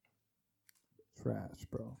Trash,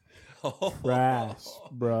 bro. Oh. Trash,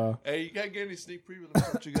 bro. Hey, you can't get any sneak preview. Let me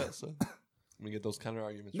see what you got, son. Let me get those counter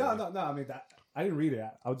arguments. No. I mean, I didn't read it.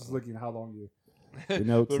 I was just looking at how long your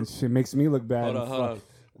notes and shit makes me look bad. Hold on.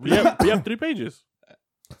 We have 3 pages.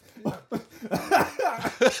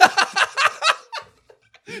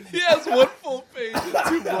 He has 1 full page and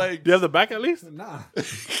 2 blanks. Do you have the back at least? Nah.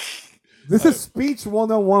 This is speech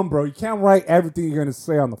 101, bro. You can't write everything you're gonna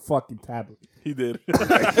say on the fucking tablet. He did. He's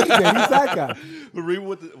that guy. But read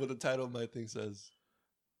what the title of my thing says.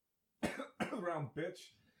 Round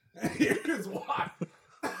bitch. Here's why.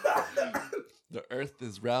 The earth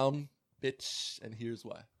is round, bitch, and here's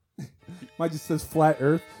why. Mine just says flat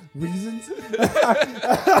earth. Reasons?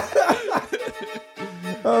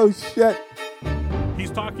 Oh, shit.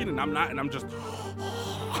 He's talking and I'm not, and I'm just.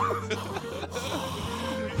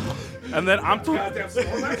 And then I'm talking.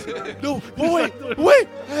 No, but wait!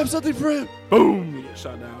 I have something for him. Boom! You get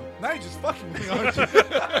shot down. Now you're just fucking me, aren't you?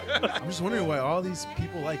 I'm just wondering why all these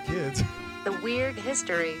people like kids. The Weird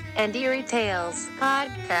History and Eerie Tales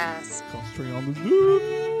podcast. Concentrating on this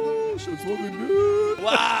dude. Shit's fucking good.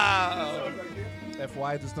 Wow!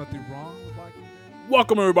 FYI, there's nothing wrong with liking kids.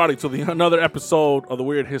 Welcome everybody to another episode of the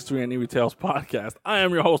Weird History and Eerie Tales podcast. I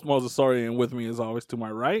am your host Moses Sori, and with me, as always, to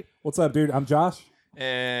my right. What's up, dude? I'm Josh.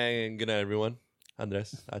 And good night, everyone.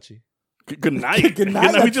 Andres, Achi. Good night. Good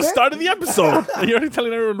night, We that's just it? started the episode. And you're already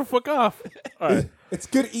telling everyone to fuck off. All right. It's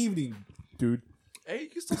good evening, dude. Hey, you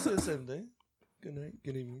can still say the same thing. Good night,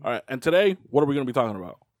 good evening. All right. And today, what are we going to be talking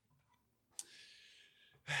about?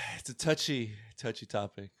 It's a touchy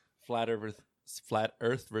topic. Flat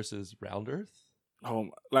Earth versus round Earth.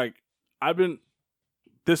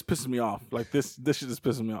 This pisses me off. Like this shit is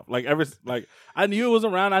pissing me off. I knew it was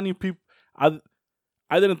around. I knew people.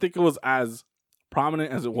 I didn't think it was as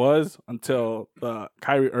prominent as it was until the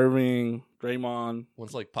Kyrie Irving, Draymond,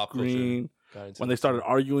 One's like pop Green, culture. when they started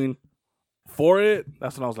arguing for it.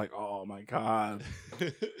 That's when I was like, oh my god.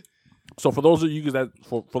 So for those of you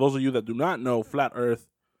that do not know, flat Earth,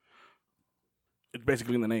 it's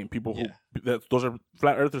basically in the name. People who those are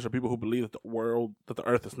flat earthers are people who believe that the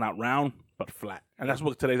Earth is not round but flat, and that's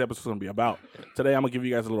what today's episode is going to be about. Today, I'm going to give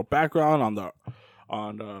you guys a little background on the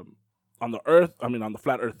Earth. I mean, on the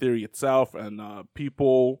flat Earth theory itself, and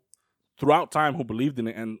people throughout time who believed in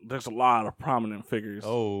it. And there's a lot of prominent figures.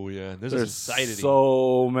 Oh yeah, there's a society.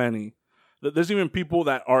 So many. There's even people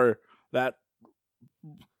that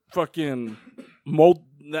fucking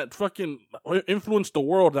influenced the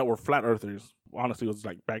world that were flat earthers. Honestly, it was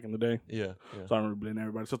like back in the day. Yeah. So I don't really blame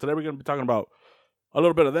everybody. So today we're going to be talking about a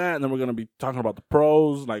little bit of that, and then we're going to be talking about the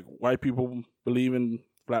pros, like why people believe in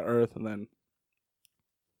flat Earth, and then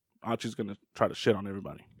Archie's going to try to shit on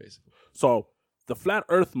everybody. Basically. So the flat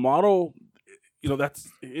Earth model,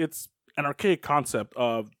 it's an archaic concept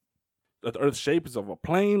of that the Earth's shape is of a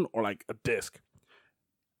plane or like a disc.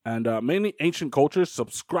 And many ancient cultures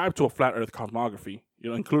subscribe to a flat Earth cosmography,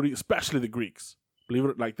 including especially the Greeks. Believe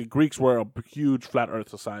it, like the Greeks were a huge flat Earth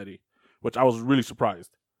society, which I was really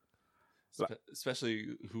surprised.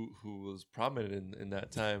 Especially who was prominent in that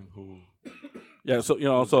time.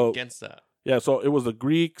 So against that. Yeah, so it was the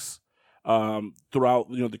Greeks throughout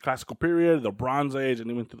the classical period, the Bronze Age, and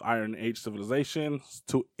even to the Iron Age civilizations,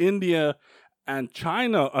 to India and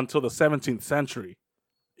China until the 17th century.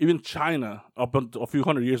 Even China, up until a few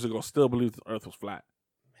hundred years ago, still believed the Earth was flat.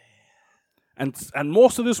 Man. And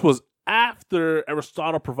most of this was after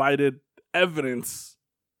Aristotle provided evidence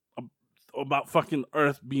about fucking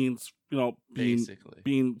Earth being fucking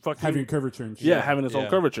Having curvature and shit. Yeah, having its own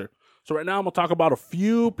curvature. So right now I'm gonna talk about a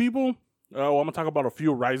few people. I'm gonna talk about a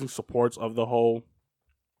few rising supports of the whole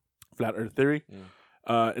flat Earth theory.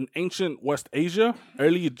 In ancient West Asia,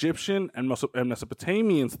 early Egyptian and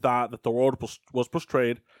Mesopotamians thought that the world was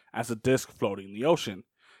portrayed as a disk floating in the ocean.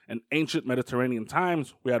 In ancient Mediterranean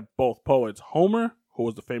times, we had both poets Homer, who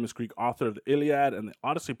was the famous Greek author of the Iliad and the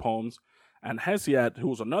Odyssey poems, and Hesiod, who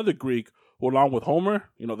was another Greek who, along with Homer,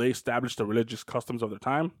 they established the religious customs of their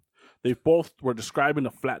time. They both were describing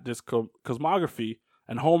a flat disk cosmography,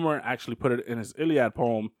 and Homer actually put it in his Iliad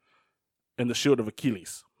poem in the Shield of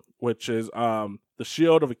Achilles, which is the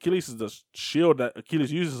Shield of Achilles is the shield that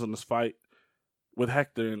Achilles uses in this fight with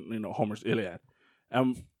Hector in Homer's Iliad.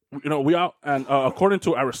 And according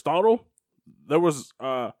to Aristotle, there was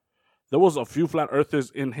a few flat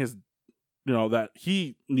earthers in his that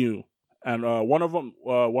he knew, and one of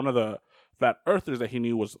the flat earthers that he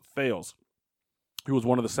knew was Thales. He was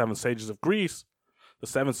one of the 7 sages of Greece. The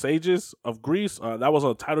 7 sages of Greece, that was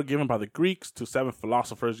a title given by the Greeks to 7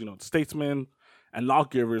 philosophers, statesmen and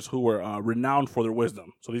lawgivers who were renowned for their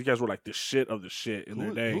wisdom. So these guys were like the shit of the shit in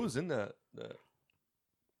their day. Who was in that?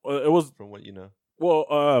 it was from what you know.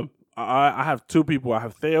 well. I have two people. I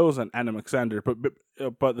have Theos and Anaxander,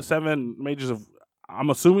 but the seven mages of I'm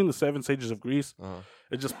assuming the seven sages of Greece.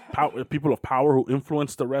 It's just people of power who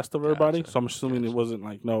influenced the rest of everybody. Gotcha. So I'm assuming it wasn't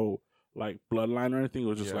like no like bloodline or anything. It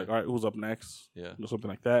was just Yeah. like, all right, who's up next? Yeah. Or something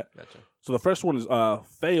like that. Gotcha. So the first one is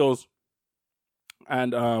Theos,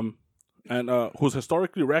 and who's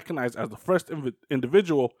historically recognized as the first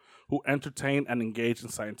individual who entertained and engaged in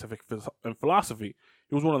scientific and philosophy.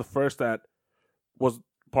 He was one of the first that was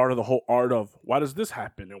part of the whole art of why does this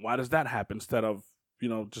happen and why does that happen, instead of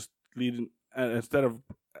just leading instead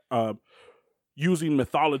of using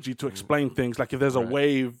mythology to explain things. Like if there's a Right.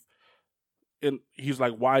 wave, and he's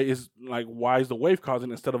like, why is the wave causing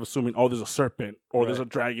it, instead of assuming, oh, there's a serpent or there's a Right.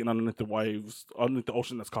 dragon underneath the waves, underneath the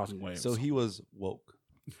ocean that's causing waves. So he was woke.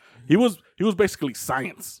 he was basically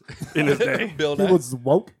science in his day. Bill He Nye. was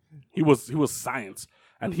woke. He was science,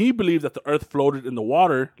 and he believed that the earth floated in the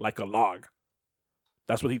water like a log.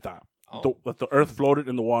 That's what he thought. Oh. That the earth floated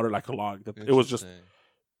in the water like a log. That it was just Interesting.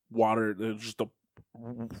 water. It was just a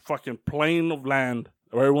fucking plain of land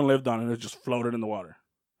where everyone lived on, and it just floated in the water.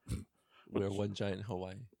 We're one giant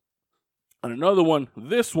Hawaii. And another one,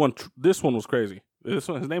 this one was crazy. His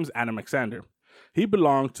name is Anaxander. He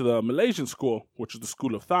belonged to the Malaysian school, which is the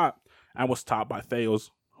school of thought, and was taught by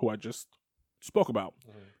Theos, who I just spoke about.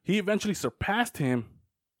 He eventually surpassed him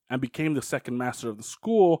and became the second master of the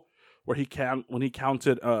school, where when he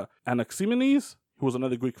counted Anaximenes, who was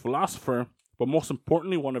another Greek philosopher, but most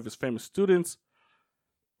importantly, one of his famous students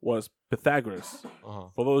was Pythagoras.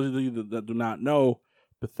 For those of you that do not know,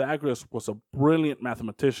 Pythagoras was a brilliant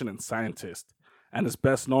mathematician and scientist, and is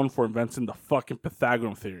best known for inventing the fucking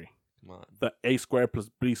Pythagorean theory. Come on. The a squared plus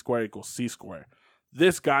b squared equals c squared.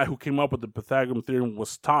 This guy who came up with the Pythagorean theorem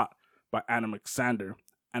was taught by Anaxander,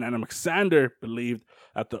 and Anaxander believed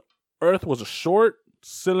that the Earth was a short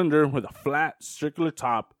cylinder with a flat circular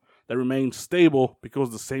top that remained stable because it was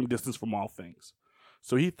the same distance from all things.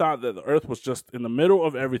 So he thought that the Earth was just in the middle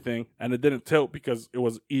of everything, and it didn't tilt because it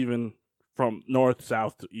was even from north,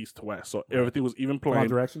 south to east to west. So everything was even All plane.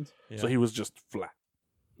 directions. So he was just flat.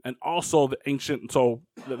 And also the ancient, those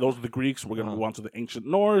are the Greeks. We're going to move on to the ancient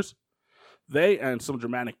Norse. They and some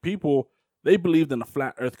Germanic people, they believed in a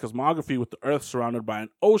flat earth cosmography with the earth surrounded by an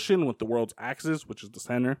ocean with the world's axis, which is the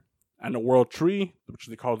center, and a world tree, which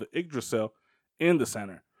they call the Yggdrasil, in the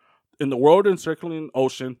center. In the world encircling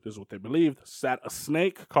ocean, this is what they believed, sat a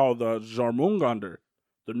snake called the Jormungandr.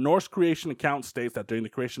 The Norse creation account states that during the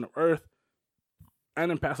creation of earth, an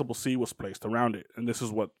impassable sea was placed around it. And this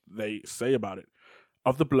is what they say about it.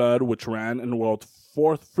 Of the blood which ran and welled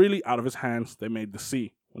forth freely out of his hands, they made the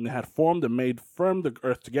sea. When they had formed and made firm the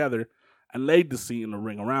earth together, and laid the sea in a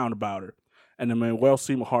ring around about her. And it may well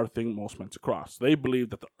seem a hard thing most men to cross. They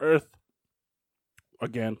believed that the earth,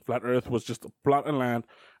 again, flat earth, was just a plot of land,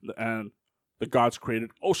 and the gods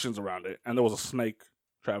created oceans around it, and there was a snake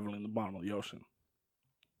traveling in the bottom of the ocean.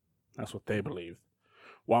 That's what they believed.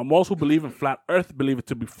 While most who believe in flat earth believe it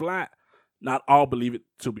to be flat, not all believe it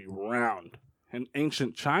to be round. In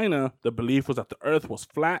ancient China, the belief was that the earth was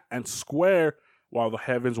flat and square while the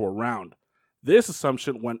heavens were round. This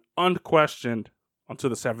assumption went unquestioned until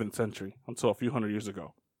the 7th century, until a few hundred years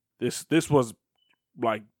ago. This was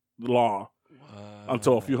like law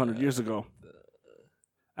until a few hundred years ago.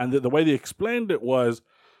 And the way they explained it was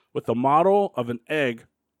with the model of an egg.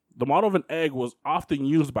 The model of an egg was often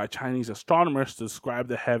used by Chinese astronomers to describe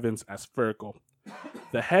the heavens as spherical.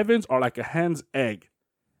 The heavens are like a hen's egg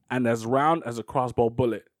and as round as a crossbow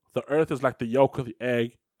bullet. The earth is like the yolk of the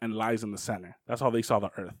egg and lies in the center. That's how they saw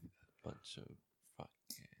the earth. Bunch of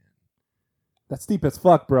fucking. That's deep as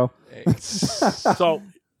fuck, bro. Hey. So,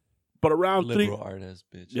 but around Liberal art ass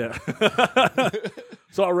bitch. Yeah.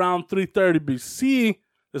 So around 330 BC,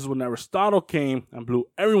 this is when Aristotle came and blew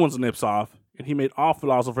everyone's nips off, and he made all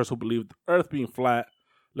philosophers who believed the earth being flat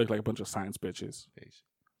look like a bunch of science bitches.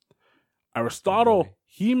 Aristotle,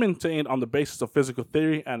 he maintained on the basis of physical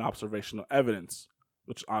theory and observational evidence,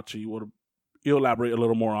 which Archie would elaborate a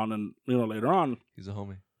little more on and later on. He's a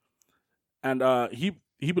homie. And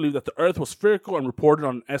he believed that the Earth was spherical and reported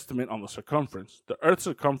on an estimate on the circumference. The Earth's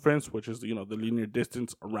circumference, which is the linear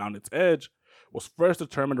distance around its edge, was first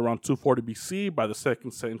determined around 240 BC by the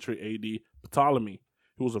 2nd century AD Ptolemy,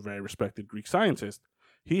 who was a very respected Greek scientist.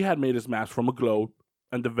 He had made his maps from a globe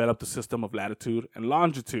and developed a system of latitude and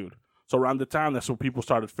longitude. So around the time, that's when people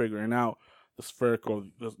started figuring out the spherical,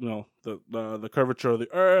 the curvature of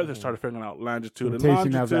the Earth. They started figuring out longitude and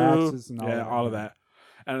Rotation of longitude. the axis and all that. all of that.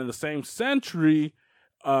 And in the same century,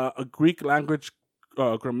 a Greek language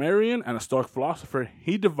grammarian and a Stoic philosopher.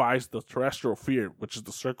 He devised the terrestrial sphere, which is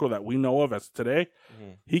the circle that we know of as today.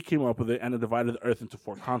 Mm-hmm. He came up with it, and it divided the Earth into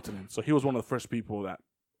 4 continents. So he was one of the first people that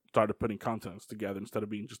started putting continents together instead of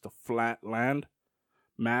being just a flat land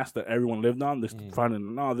mass that everyone lived on. They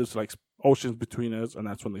finding, no, there's like oceans between us, and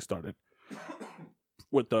that's when they started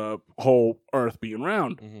with the whole Earth being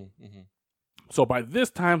round. Mm-hmm. Mm-hmm. So by this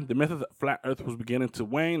time, the myth of the flat Earth was beginning to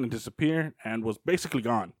wane and disappear, and was basically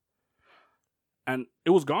gone. And it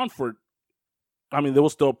was gone for, I mean, there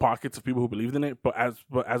was still pockets of people who believed in it, but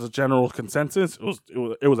as a general consensus,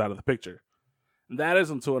 it was out of the picture. And that is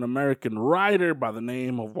until an American writer by the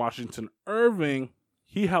name of Washington Irving,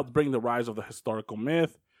 he helped bring the rise of the historical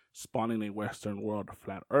myth, spawning a Western world of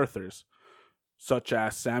flat earthers, such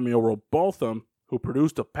as Samuel Rowbotham, who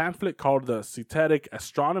produced a pamphlet called the Cetetic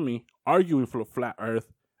Astronomy, arguing for the flat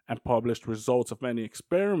Earth, and published results of many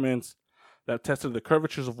experiments that tested the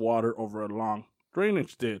curvatures of water over a long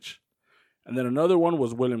drainage ditch. And then another one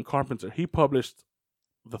was William Carpenter. He published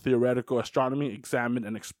the Theoretical Astronomy, examined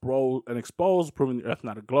and exposed, proving the Earth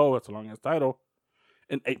not a globe, that's a long-ass title,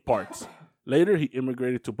 in 8 parts. Later, he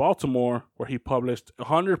immigrated to Baltimore, where he published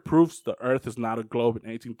 100 Proofs the Earth is not a globe in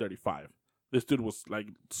 1835. This dude was like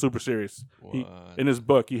super serious. In his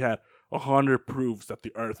book, he had 100 proofs that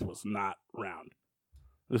the Earth was not round.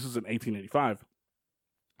 This is in 1885.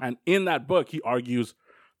 And in that book, he argues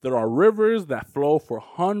there are rivers that flow for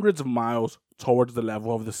hundreds of miles towards the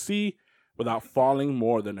level of the sea without falling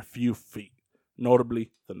more than a few feet,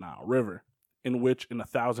 notably the Nile River, in which in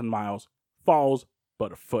 1,000 miles falls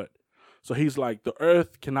but a foot. So he's like, the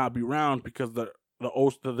Earth cannot be round because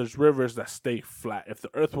there's rivers that stay flat. If the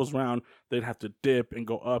Earth was round, they'd have to dip and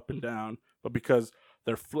go up and down. But because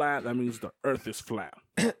they're flat, that means the Earth is flat.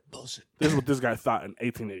 Bullshit. This is what this guy thought in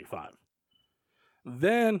 1885.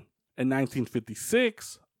 Then, in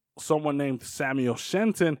 1956, someone named Samuel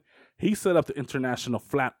Shenton, he set up the International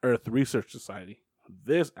Flat Earth Research Society.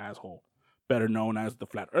 This asshole, better known as the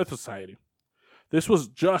Flat Earth Society. This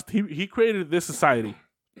was he created this society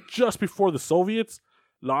just before the Soviets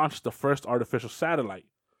launched the first artificial satellite.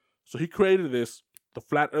 So he created the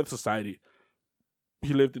Flat Earth Society.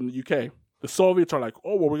 He lived in the UK. The Soviets are like,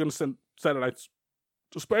 oh, well, we're going to send satellites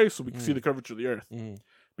to space so we can see the curvature of the Earth.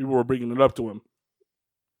 People were bringing it up to him.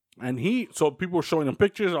 And so people were showing him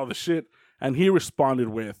pictures, all the shit, and he responded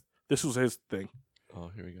with, this was his thing. Oh,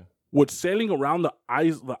 here we go. Would sailing around the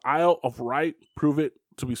Isle of Wight prove it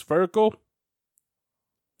to be spherical?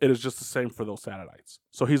 It is just the same for those satellites.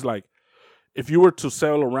 So he's like, if you were to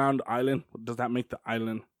sail around the island, does that make the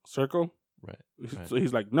island circle? Right. So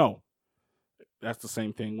he's like, no. That's the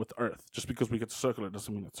same thing with Earth. Just because we get to circle it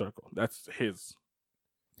doesn't mean it's circle. That's his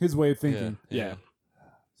way of thinking. Yeah.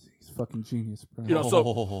 He's fucking genius, bro. You know,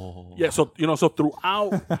 so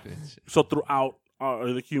throughout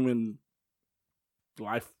the human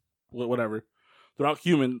life, whatever,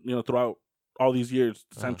 throughout all these years,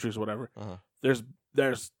 centuries, whatever,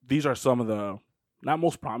 these are some of the, not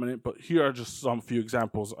most prominent, but here are just some few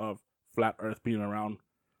examples of flat Earth being around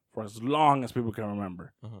for as long as people can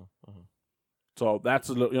remember. So that's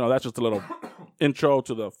that's just a little intro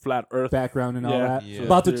to the flat Earth background and all that. Yeah.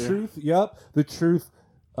 About the truth. Yep, the truth.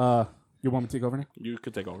 You want me to take over now? You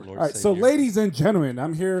could take over. Lord All right, Savior. so ladies and gentlemen,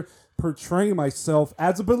 I'm here portraying myself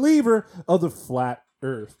as a believer of the flat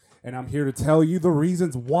Earth, and I'm here to tell you the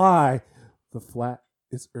reasons why the flat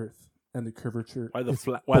is Earth and the curvature. Why the is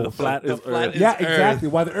flat bullshit. is Earth? Yeah, Earth. exactly.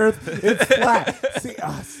 Why the Earth is flat. See,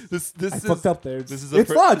 I fucked up there. It's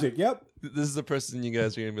logic. Yep. This is the person you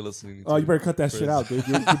guys are gonna be listening to. Oh, you better cut that shit out, dude.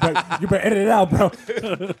 You better edit it out, bro.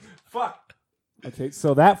 Fuck. Okay,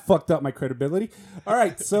 so that fucked up my credibility. All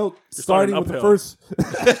right, so starting with the uphill. first.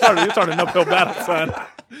 You're starting an uphill battle, son.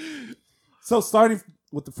 So starting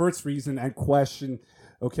with the first reason and question,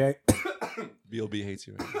 okay. BLB hates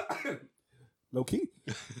you. Right? Low key.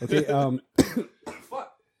 Okay,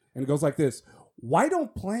 fuck. And it goes like this. Why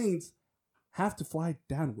don't planes have to fly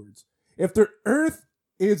downwards? If the Earth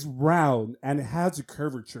is round and it has a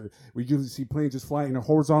curvature, we usually see planes just flying in a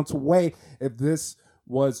horizontal way. If this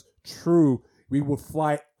was true, we would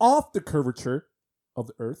fly off the curvature of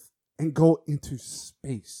the Earth and go into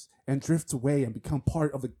space and drift away and become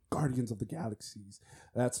part of the Guardians of the Galaxies.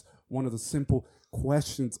 That's one of the simple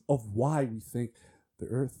questions of why we think the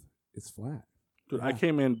Earth is flat. Dude, I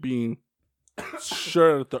came in being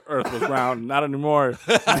sure that the Earth was round. Not anymore.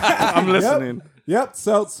 I'm listening. Yep.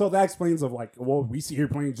 So that explains of like, well, we see here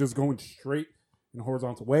planes just going straight in a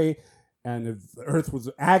horizontal way. And if the Earth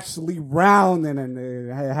was actually round and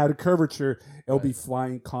it had a curvature, it'll be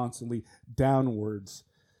flying constantly downwards.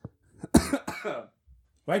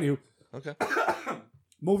 I knew. Okay.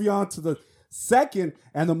 Moving on to the Second,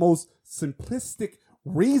 and the most simplistic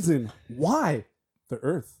reason why the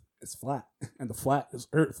Earth is flat and the flat is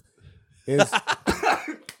Earth is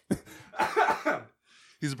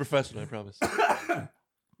He's a professional, I promise.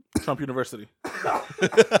 Trump University.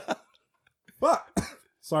 But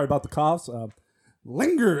sorry about the coughs.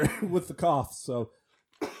 Linger with the coughs. So,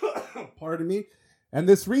 pardon me. And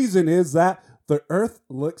this reason is that the Earth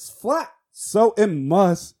looks flat, so it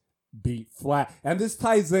must be flat. And this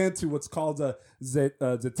ties into what's called a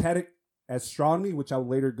zetetic astronomy, which I'll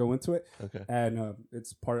later go into it. Okay. And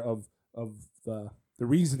it's part of the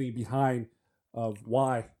reasoning behind of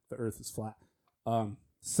why the Earth is flat.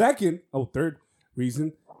 Third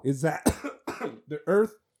reason is that the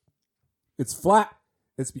Earth, it's flat.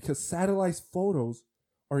 It's because satellite photos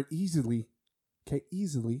are easily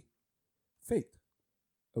faked.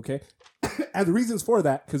 Okay? And the reasons for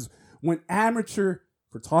that, because when amateur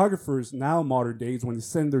photographers now modern days, when they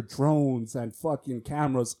send their drones and fucking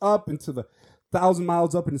cameras up into the 1,000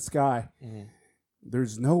 miles up in the sky,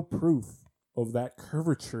 there's no proof of that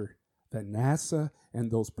curvature that NASA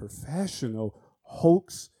and those professional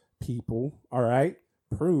hoax people, all right,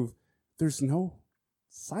 prove. There's no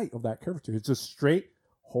sight of that curvature. It's just straight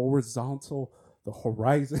horizontal, the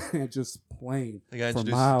horizon, and just plain I got for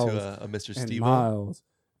introduced miles to a Mr. and Steve. miles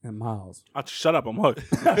and miles. I'll just shut up. I'm hooked.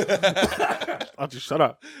 I'll just shut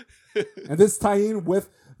up. And this tie-in with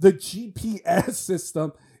the GPS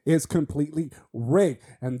system is completely rigged.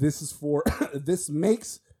 And this is for this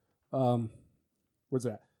makes where's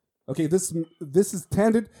that? Okay, this is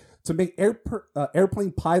tended to make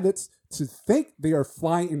airplane pilots to think they are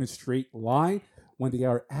flying in a straight line when they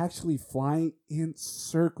are actually flying in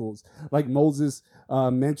circles. Like Moses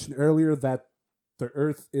mentioned earlier, that the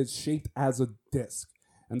Earth is shaped as a disc.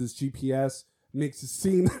 And this GPS makes it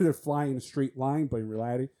seem that they're flying in a straight line, but in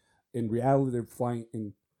reality they're flying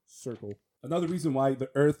in circle. Another reason why the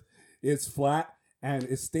Earth is flat and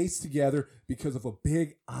it stays together because of a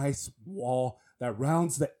big ice wall that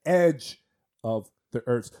rounds the edge of the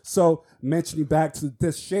Earth. So mentioning back to the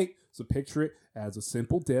disc shape, so picture it as a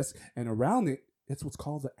simple disc, and around it, it's what's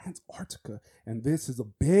called the Antarctica. And this is a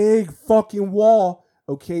big fucking wall,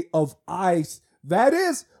 okay, of ice that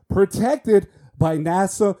is protected by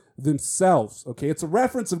NASA themselves, okay? It's a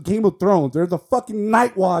reference of Game of Thrones. They're the fucking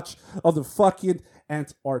Night Watch of the fucking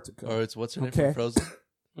Antarctica. Or it's what's her name Okay. from Frozen?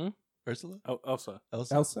 Ursula? Elsa.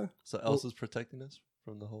 Elsa? So Elsa's protecting us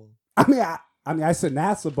from the whole... I mean, I said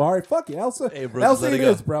NASA, bar. Fuck it, Elsa. Hey, bro, Elsa let it it go.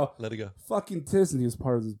 is, bro. Let it go. Fucking Disney is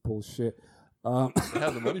part of this bullshit. They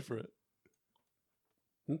have the money for it.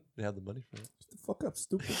 They have the money for it. Shut the fuck up,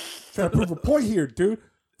 stupid. Trying to prove a point here, dude.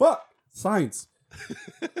 Fuck. Science.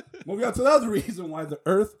 Moving on to the other reason why the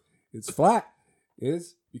Earth is flat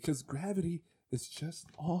is because gravity is just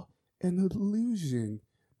all an illusion.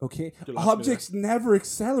 Okay? You lost me Objects never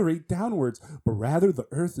accelerate downwards, but rather the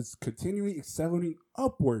Earth is continually accelerating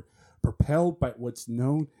upward, propelled by what's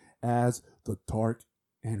known as the dark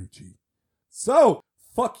energy. So,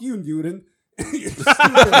 fuck you, Newton. You stupid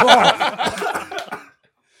rock.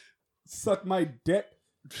 Suck my dick.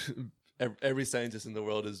 Every scientist in the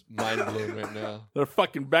world is mind blown right now. They're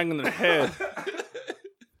fucking banging their head.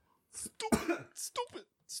 Stupid.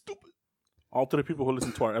 All three people who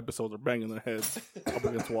listen to our episodes are banging their heads up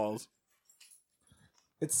against walls.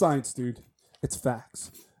 It's science, dude. It's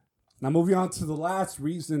facts. Now, moving on to the last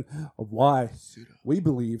reason of why we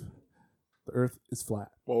believe the Earth is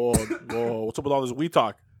flat. Whoa. What's up with all this we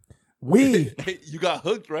talk? We, Hey, you got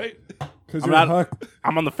hooked, right? because I'm you're not- hooked.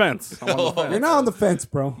 I'm on the fence. You're not on the fence,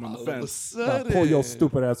 bro. I'm on the All of a fence. Pull your sudden.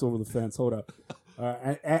 stupid ass over the fence. Hold up.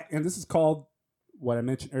 And this is called what I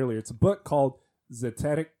mentioned earlier. It's a book called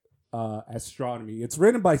Zetetic Astronomy. It's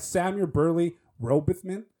written by Samuel Burley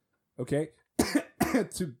Robithman. Okay.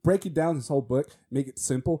 To break it down, this whole book, make it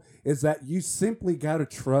simple, is that you simply got to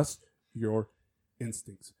trust your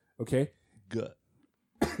instincts. Okay. Gut.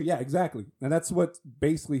 Yeah, exactly. And that's what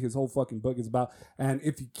basically his whole fucking book is about. And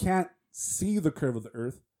if you can't see the curve of the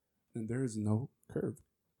Earth, then there is no curve.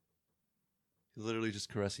 You're literally just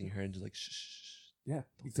caressing your hair and just like, shh. Yeah,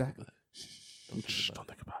 exactly. Don't think Don't about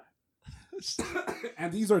think about it.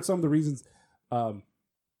 And these are some of the reasons. I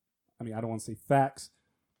don't want to say facts,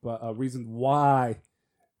 but reasons why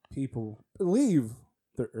people believe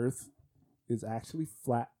the Earth is actually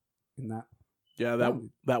flat in that. Yeah,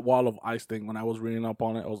 that wall of ice thing, when I was reading up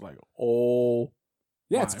on it, I was like, oh.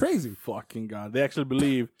 Yeah, it's my crazy. Fucking God. They actually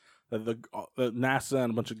believe that that NASA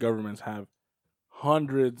and a bunch of governments have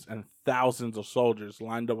hundreds and thousands of soldiers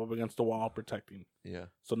lined up against the wall protecting. Yeah.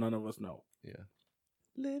 So none of us know. Yeah.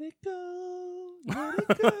 Let it go. Let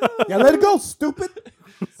it go. Yeah, let it go, stupid.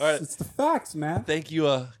 All right. It's the facts, man. Thank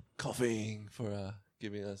you, Coughing for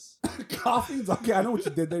giving us. Coffee's okay. I know what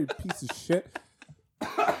you did there, you piece of shit.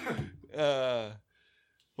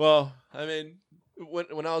 Well, I mean,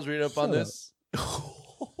 when I was reading up on this,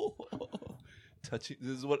 touchy.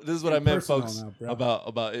 This is what I meant, Personal folks, now, bro.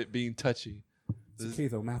 about it being touchy. It's okay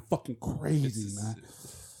though, man. Fucking crazy, man.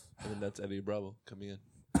 I mean, that's Eddie Bravo coming in.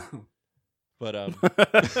 But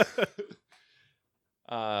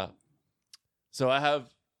so I have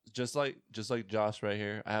just like Josh right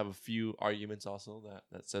here. I have a few arguments also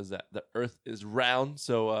that says that the Earth is round.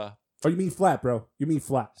 So Oh, you mean flat, bro? You mean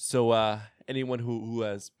flat? so anyone who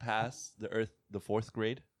has passed the fourth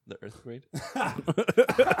grade, the Earth grade,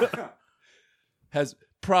 has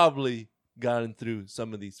probably gotten through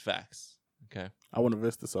some of these facts. Okay. I want to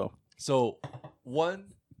Vista, So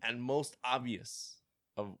one and most obvious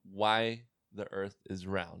of why the Earth is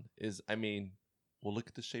round is, I mean, well, look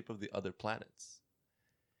at the shape of the other planets.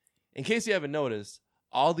 In case you haven't noticed,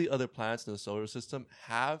 all the other planets in the solar system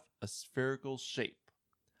have a spherical shape.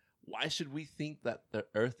 Why should we think that the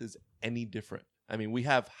Earth is any different? I mean, we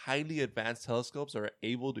have highly advanced telescopes that are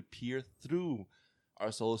able to peer through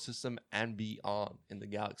our solar system and beyond in the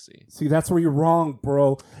galaxy. See, that's where you're wrong,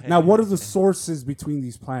 bro. Now, what are the sources between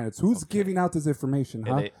these planets? Who's giving out this information,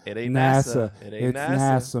 huh? It ain't NASA. It ain't It's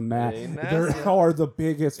NASA, man. It ain't They NASA. are the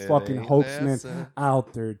biggest fucking ain't hoaxmen NASA.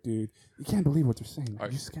 out there, dude. You can't believe what they're saying.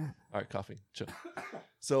 Alright. You just can't. All right, coffee. Chill.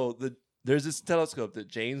 So there's this telescope, the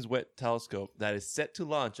James Webb Telescope, that is set to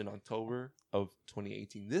launch in October of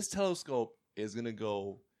 2018. This telescope is going to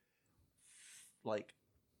go like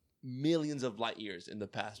millions of light years in the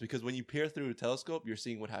past, because when you peer through a telescope, you're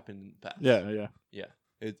seeing what happened in the past. Yeah. Yeah.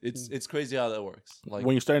 It's crazy how that works. Like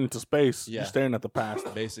When you're staring into space, Yeah. you're staring at the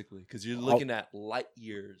past. basically, because you're looking at light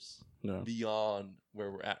years Yeah. beyond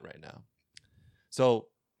where we're at right now. So,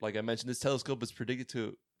 like I mentioned, this telescope is predicted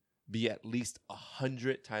to be at least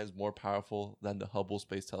 100 times more powerful than the Hubble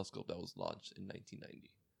Space Telescope that was launched in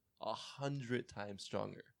 1990. 100 times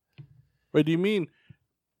stronger. Wait, do you mean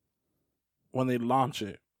when they launch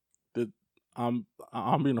it? I'm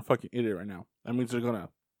being a fucking idiot right now. That means they're gonna.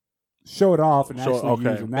 Show it off and Show- actually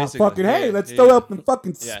okay. use it. Now, Basically, fucking, hey, yeah, let's yeah, throw yeah. up in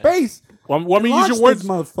fucking Yeah. space. Well, I mean, use Launch your this words.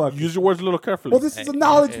 motherfucker. Use your words a little carefully. Well, this is a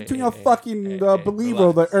knowledge between a fucking hey, believer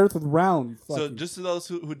relax. the Earth is round. You So, fucking- just to those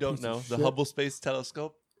who don't piece of know, the shit. Hubble Space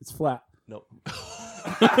Telescope, it's flat. no.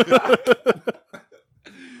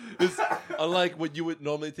 It's unlike what you would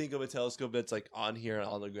normally think of a telescope that's like on here and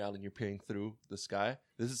on the ground and you're peering through the sky.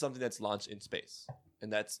 This is something that's launched in space,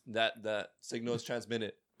 and that signal is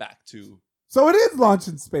transmitted back to. So it is launched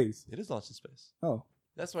in space. It is launched in space. Oh.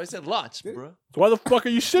 That's why I said launch, bro. So why the fuck are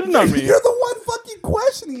you shitting on me? You're the one fucking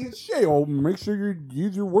questioning his shit. Oh, make sure you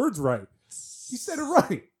use your words right. You said it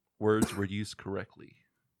right. Words were used correctly.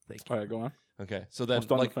 Thank you. All right, go on. Okay, so I'm then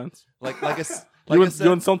still on like the fence. I You said,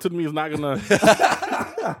 insulted me. Is not gonna.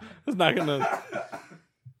 It's not gonna.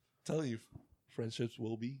 telling you, friendships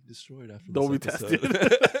will be destroyed after Don't be this tested.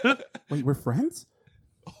 episode. Wait, we're friends?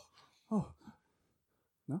 Oh.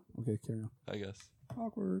 No? Okay, carry on. I guess.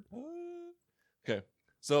 Awkward. Okay,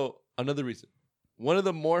 so another reason, one of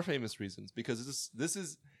the more famous reasons, because this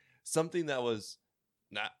is something that was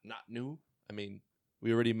not new. I mean,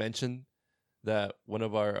 we already mentioned that one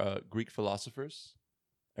of our Greek philosophers,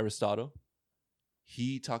 Aristotle,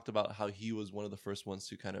 he talked about how he was one of the first ones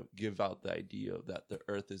to kind of give out the idea that the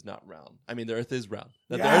Earth is not round. I mean, the Earth is round.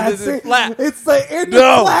 That the Earth That's isn't it. flat. It's the end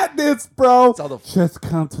No. of flatness, bro. It's all the Just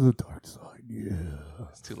come to the dark side. Yeah.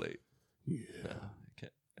 It's too late. Yeah. No, I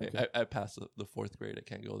can't. Okay. I passed the fourth grade. I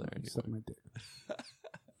can't go there anymore. Suck my dick.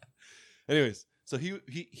 Anyways, so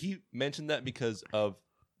he mentioned that because of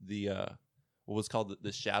the what was called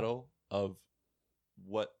the shadow of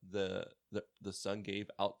what the sun gave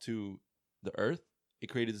out to the Earth. It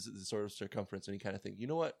created this sort of circumference, and you kind of think, you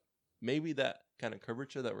know what? Maybe that kind of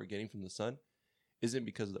curvature that we're getting from the sun isn't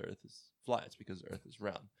because the Earth is flat; it's because the Earth is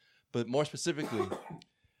round. But more specifically,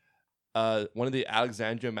 one of the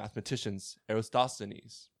Alexandrian mathematicians,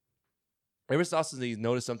 Eratosthenes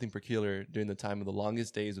noticed something peculiar during the time of the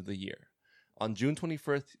longest days of the year. On June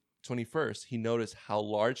 21st, he noticed how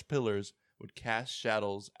large pillars would cast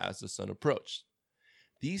shadows as the sun approached.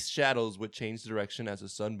 These shadows would change direction as the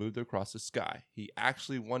sun moved across the sky. He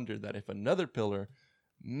actually wondered that if another pillar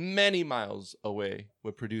many miles away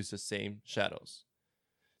would produce the same shadows.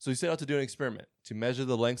 So he set out to do an experiment to measure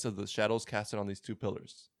the lengths of the shadows casted on these two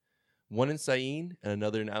pillars. One in Syene and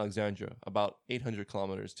another in Alexandria, about 800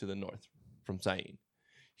 kilometers to the north from Syene.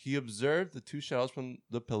 He observed the two shadows from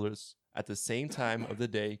the pillars at the same time of the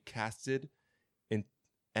day casted in,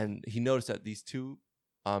 and he noticed that these two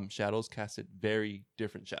shadows casted very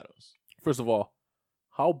different shadows. First of all,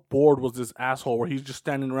 How bored was this asshole where he's just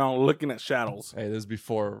standing around looking at shadows? Hey, this is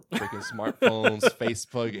before freaking smartphones,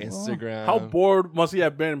 Facebook, Instagram. How bored must he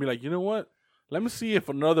have been and be like, you know what? Let me see if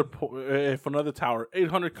another tower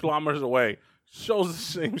 800 kilometers away shows the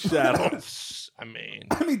same shadow. I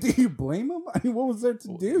mean, do you blame him? I mean, what was there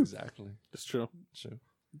to do? Exactly. It's true. True.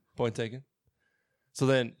 Point taken. So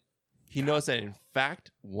then he noticed that in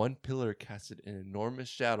fact, one pillar casted an enormous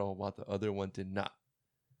shadow while the other one did not.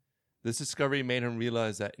 This discovery made him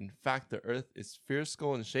realize that in fact the Earth is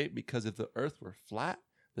spherical in shape because if the Earth were flat,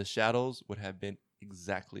 the shadows would have been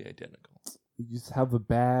exactly identical. You just have a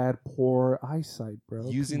bad, poor eyesight, bro.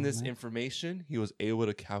 Using Come on, this man. information, he was able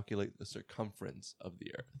to calculate the circumference of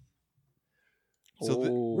the Earth.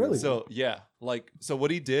 So Really? So yeah, so what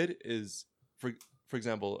he did is, for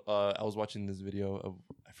example, I was watching this video of,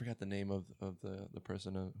 I forgot the name of the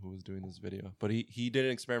person who was doing this video, but he did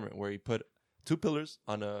an experiment where he put 2 pillars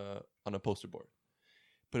on a poster board,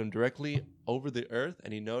 put them directly over the Earth,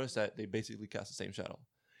 and he noticed that they basically cast the same shadow.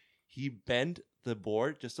 He bent the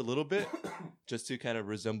board just a little bit, just to kind of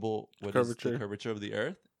resemble the curvature of the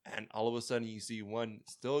Earth, and all of a sudden you see one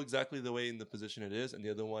still exactly the way in the position it is, and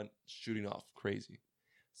the other one shooting off crazy.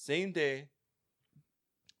 Same day,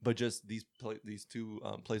 but just these 2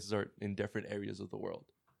 places are in different areas of the world.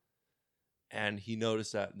 And he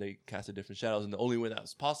noticed that they casted different shadows, and the only way that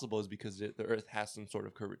was possible is because the Earth has some sort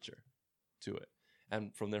of curvature to it.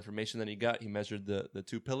 And from the information that he got, he measured the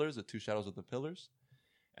 2 pillars, the 2 shadows of the pillars,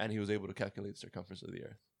 and he was able to calculate the circumference of the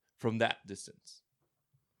Earth from that distance.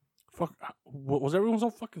 Fuck, was everyone so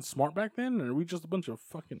fucking smart back then? Or are we just a bunch of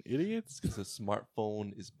fucking idiots? Because a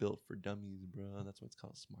smartphone is built for dummies, bro. That's why it's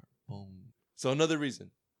called a smartphone. So another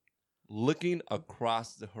reason, looking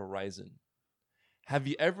across the horizon. Have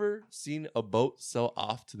you ever seen a boat sail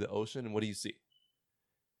off to the ocean, and what do you see?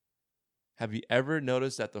 Have you ever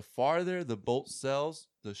noticed that the farther the boat sails,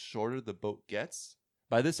 the shorter the boat gets?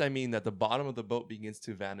 By this I mean that the bottom of the boat begins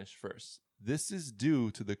to vanish first. This is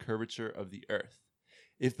due to the curvature of the Earth.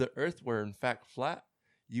 If the Earth were in fact flat,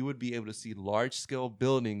 you would be able to see large-scale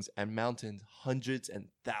buildings and mountains hundreds and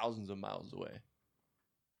thousands of miles away.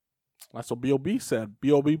 That's what B.O.B. said.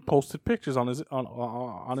 B.O.B. posted pictures on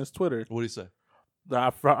his Twitter. What do you say?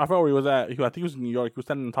 I forgot where he was at. I think he was in New York. He was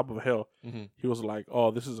standing on top of a hill. Mm-hmm. He was like,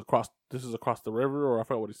 "Oh, this is across the river," or I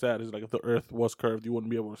forgot what he said. He's like, "If the Earth was curved, you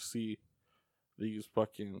wouldn't be able to see these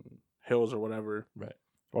fucking hills or whatever, right?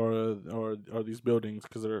 Or these buildings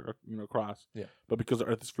because they're across. Yeah. But because the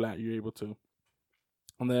Earth is flat, you're able to."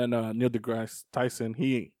 And then Neil deGrasse Tyson,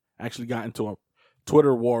 he actually got into a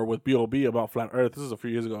Twitter war with B.O.B. about flat Earth. This is a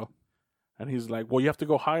few years ago, and he's like, "Well, you have to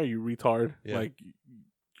go higher, you retard. Yeah. Like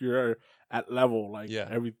you're at level, like yeah,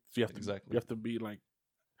 you have to be like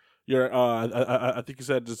you're. I think you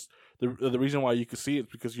said just the reason why you can see it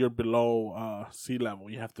is because you're below sea level.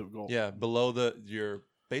 You have to go below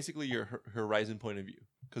your horizon point of view,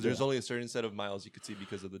 because there's only a certain set of miles you could see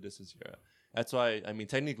because of the distance you're at. That's why, I mean,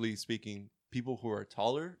 technically speaking, people who are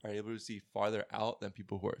taller are able to see farther out than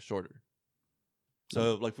people who are shorter.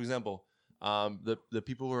 So, like for example, the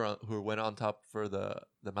people who went on top for the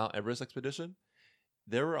Mount Everest expedition,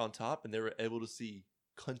 they were on top and they were able to see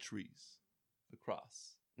countries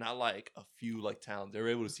across, not like a few like towns. They were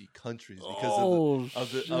able to see countries because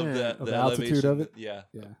of the altitude of it. Yeah.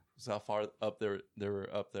 So how far up they were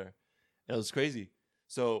up there. It was crazy.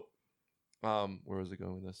 So, where was it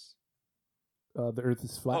going with this? The Earth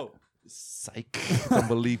is flat. Oh, psych! Don't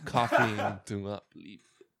believe coffee. Do not believe.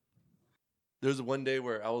 There was one day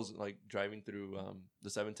where I was like driving through the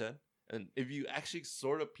 710, and if you actually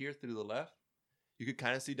sort of peer through the left, you could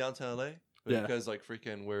kind of see downtown LA, but because like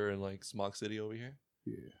freaking we're in like smog city over here,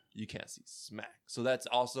 you can't see smack. So that's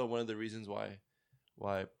also one of the reasons why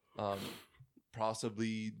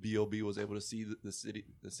possibly B.O.B. was able to see the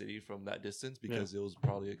city from that distance, because it was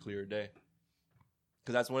probably a clearer day.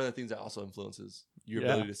 Because that's one of the things that also influences your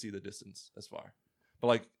ability to see the distance as far. But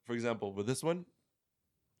like for example, with this one,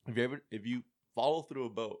 if you follow through a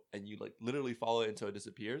boat and you like literally follow it until it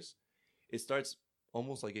disappears, it starts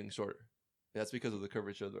almost like getting shorter. That's because of the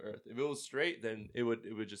curvature of the Earth. If it was straight, then it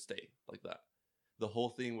would just stay like that. The whole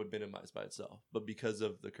thing would minimize by itself. But because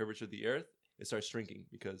of the curvature of the Earth, it starts shrinking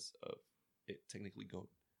because of it technically going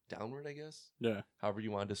downward, I guess. Yeah. However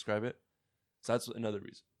you want to describe it. So that's another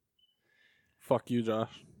reason. Fuck you,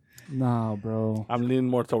 Josh. Nah, bro. I'm leaning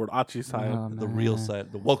more toward Achi's side. Nah, The man. real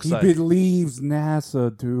side, the woke He side. believes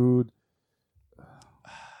NASA, dude. All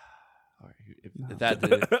right,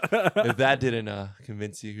 if that didn't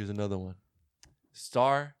convince you, here's another one.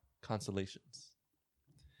 Star constellations.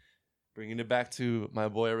 Bringing it back to my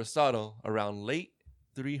boy Aristotle, around late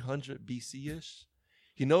 300 BC-ish,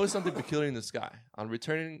 He noticed something peculiar in the sky. On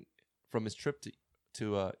returning from his trip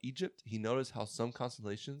to Egypt, he noticed how some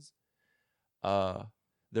constellations, there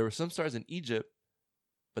were some stars in Egypt,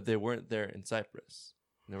 but they weren't there in Cyprus.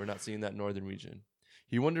 They were not seeing that northern region.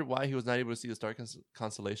 He wondered why he was not able to see the star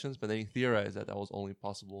constellations, but then he theorized that was only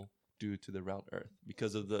possible due to the round Earth.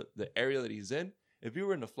 Because of the area that he's in, if you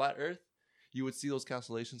were in a flat Earth, you would see those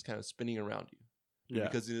constellations kind of spinning around you. Yeah.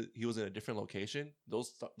 Because he was in a different location,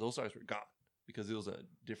 those stars were gone because it was a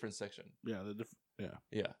different section. Yeah.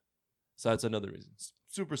 Yeah. So that's another reason.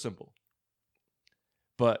 Super simple.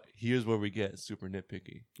 But here's where we get super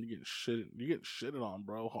nitpicky. You get shitted on,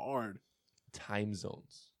 bro. Hard. Time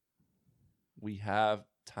zones. We have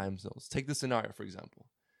time zones. Take the scenario, for example.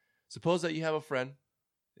 Suppose that you have a friend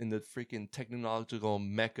in the freaking technological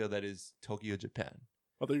mecca that is Tokyo, Japan.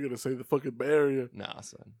 I thought you were going to say the fucking Bay Area. Nah,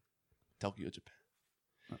 son. Tokyo, Japan.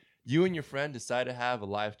 You and your friend decide to have a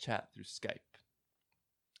live chat through Skype.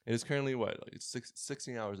 It is currently what? Like it's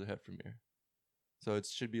 16 hours ahead from here. So it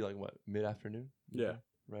should be like what? Mid-afternoon? Yeah.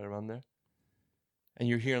 Right around there. And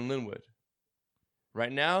you're here in Linwood.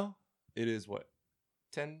 Right now, it is what?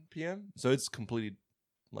 10 p.m.? So it's completely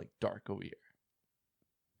like dark over here.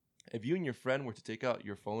 If you and your friend were to take out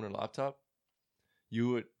your phone or laptop, you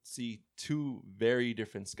would see two very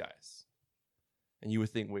different skies. And you would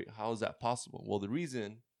think, wait, how is that possible? Well, the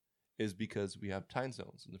reason is because we have time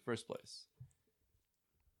zones in the first place.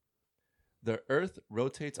 The Earth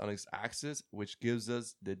rotates on its axis, which gives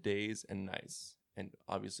us the days and nights. And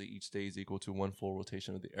obviously, each day is equal to one full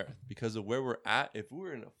rotation of the Earth. Because of where we're at, if we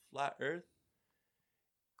were in a flat Earth,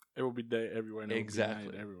 it would be day everywhere. And exactly. It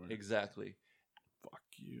would be night everywhere. Exactly. Fuck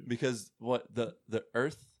you. Because what the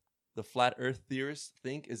Earth, the flat Earth theorists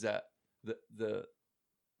think is that the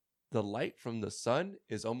light from the sun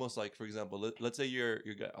is almost like, for example, let's say you're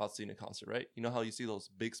out seeing a concert, right? You know how you see those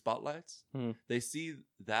big spotlights? They see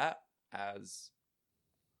that as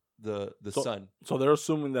the sun. So they're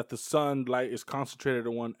assuming that the sunlight is concentrated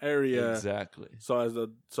in one area. Exactly. So as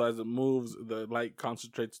it moves, the light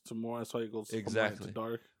concentrates to more. That's why it goes from light to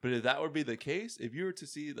dark. But if that would be the case, if you were to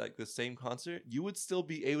see like the same concert, you would still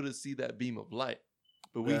be able to see that beam of light.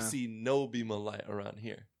 But we see no beam of light around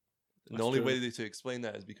here. And the only way to explain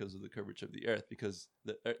that is because of the curvature of the Earth, because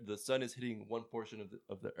the sun is hitting one portion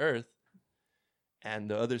of the Earth, and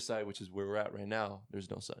the other side, which is where we're at right now,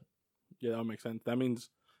 there's no sun. Yeah, that makes sense. That means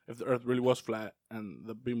if the Earth really was flat and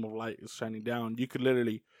the beam of light is shining down, you could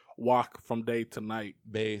literally walk from day to night,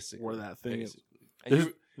 basically, where that thing is.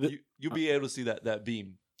 And you'll be able to see that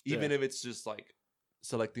beam, even if it's just like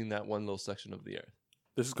selecting that one little section of the Earth.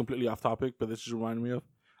 This is completely off topic, but this just reminded me of,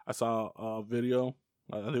 I saw a video,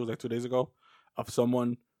 I think it was like 2 days ago, of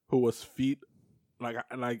someone who was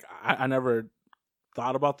I never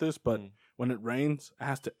thought about this, but when it rains, it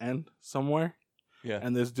has to end somewhere. Yeah.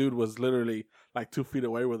 And this dude was literally like 2 feet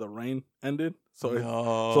away where the rain ended. So it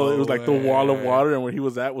was like the wall of water, and where he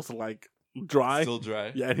was at was like dry. Still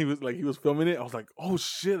dry. Yeah, and he was filming it. I was like, oh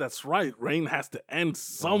shit, that's right. Rain has to end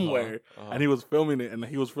somewhere. And he was filming it, and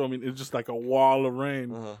it's just like a wall of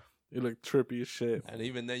rain. It looked trippy as shit. And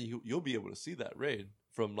even then you'll be able to see that rain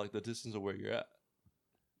from like the distance of where you're at.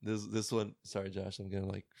 This one, sorry Josh, I'm gonna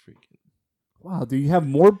like freaking. Wow, do you have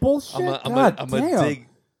more bullshit? I'm gonna dig.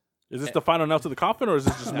 Is this the final nail to the coffin, or is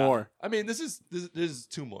this just more? I mean, there's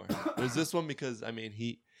two more. There's this one because I mean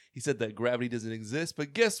he said that gravity doesn't exist,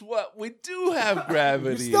 but guess what? We do have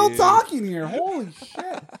gravity. You're still talking here. Holy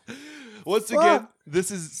shit. Once again,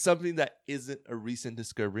 this is something that isn't a recent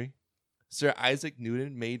discovery. Sir Isaac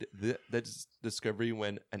Newton made that discovery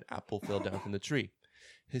when an apple fell down from the tree.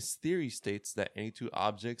 His theory states that any two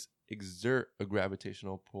objects exert a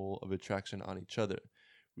gravitational pull of attraction on each other.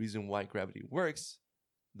 Reason why gravity works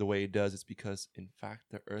the way it does is because, in fact,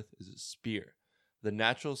 the Earth is a sphere. The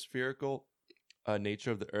natural spherical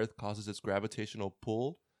nature of the Earth causes its gravitational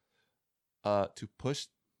pull to push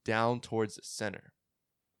down towards the center.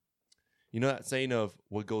 You know that saying of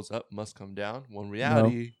what goes up must come down? Well, in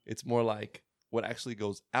reality, it's more like what actually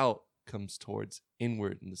goes out comes towards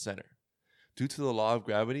inward in the center. Due to the law of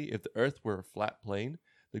gravity, if the Earth were a flat plane,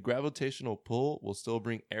 the gravitational pull will still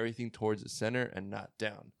bring everything towards the center and not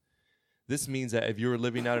down. This means that if you were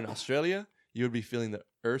living out in Australia, you would be feeling the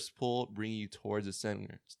Earth's pull bringing you towards the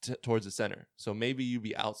center. So maybe you'd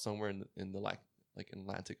be out somewhere in the like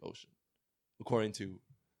Atlantic Ocean, according to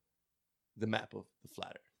the map of the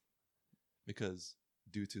flat Earth, because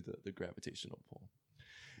due to the gravitational pull.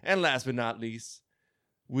 And last but not least,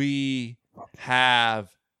 we have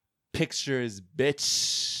pictures,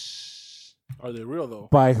 bitch. Are they real though?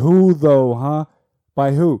 By who though, huh?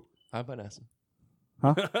 By who? How about NASA?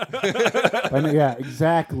 Huh? Yeah,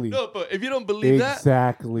 exactly. No, but if you don't believe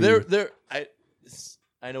exactly.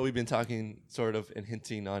 I know we've been talking sort of and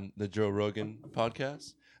hinting on the Joe Rogan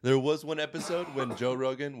podcast. There was one episode when Joe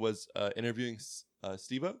Rogan was interviewing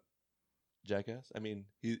Steve-O, Jackass. I mean,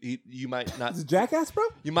 you might not Is it Jackass, bro?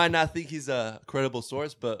 you might not think he's a credible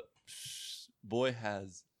source, but boy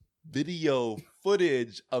has video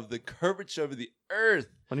footage of the curvature of the earth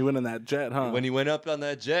When he went in that jet, huh? when he went up on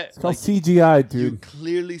that jet. It's called CGI, You dude.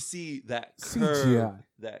 clearly see that curve. CGI.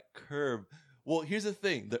 That curve. Well, here's the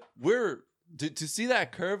thing: to see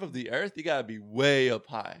that curve of the earth, you gotta be way up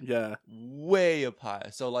high. Yeah. Way up high.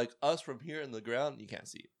 So like us from here in the ground, you can't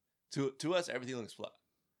see it. To us, everything looks flat.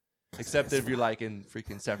 Except if you're like in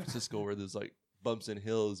freaking San Francisco where there's like bumps and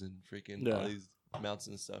hills and freaking all these mountains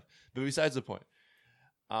and stuff. But besides the point,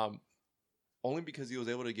 only because he was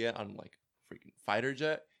able to get on like freaking fighter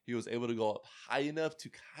jet, he was able to go up high enough to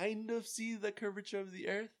kind of see the curvature of the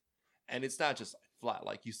earth. And it's not just like flat,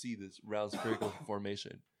 like you see this round spherical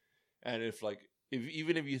formation. And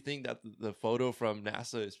even if you think that the photo from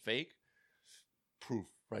NASA is fake, proof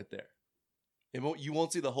right there. You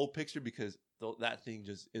won't see the whole picture because that thing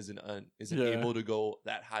just isn't able to go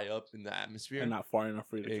that high up in the atmosphere And not far enough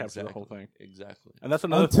for you to capture the whole thing. Exactly. And that's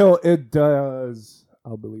another Until it does,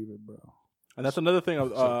 I'll believe it, bro. And that's another thing.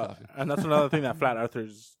 coffee. And that's another thing that flat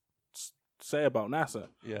earthers say about NASA.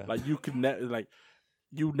 Yeah. Like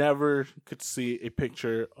you never could see a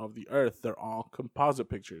picture of the Earth. They're all composite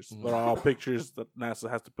pictures. They're all pictures that NASA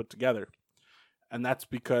has to put together, and that's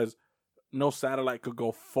because no satellite could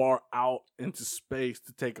go far out into space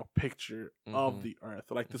to take a picture of the Earth.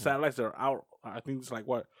 Like the satellites that are out, I think it's like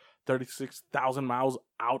 36,000 miles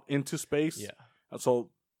out into space. Yeah. And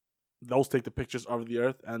so those take the pictures of the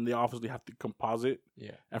Earth, and they obviously have to composite.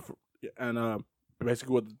 Yeah. And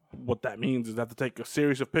basically what that means is they have to take a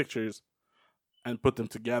series of pictures and put them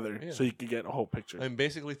together so you can get a whole picture. And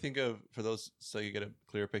basically think of, for those, so you get a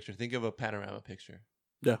clearer picture, think of a panorama picture.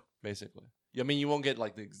 Yeah. Basically. I mean, you won't get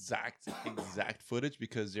like the exact footage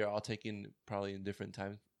because they're all taken probably in different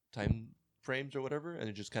time frames or whatever, and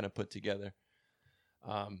they're just kind of put together.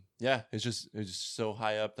 It's just so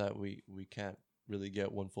high up that we can't really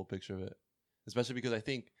get one full picture of it. Especially because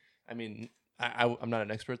I'm not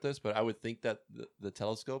an expert at this, but I would think that the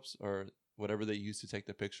telescopes or whatever they use to take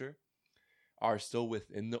the picture are still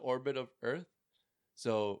within the orbit of Earth.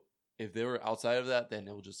 So if they were outside of that, then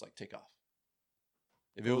it will just like take off.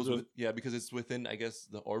 If it was because it's within, I guess,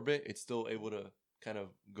 the orbit, it's still able to kind of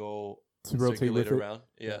go To rotate circulate with it? around.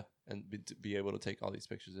 Yeah. And be able to take all these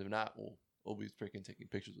pictures. If not, we'll be freaking taking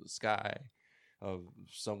pictures of the sky, of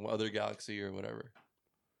some other galaxy or whatever.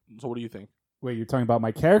 So what do you think? Wait, you're talking about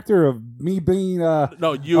my character of me being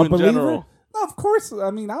No, you a in believer? general. No, of course.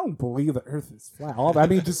 I mean, I don't believe the Earth is flat. I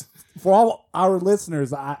mean, just for all our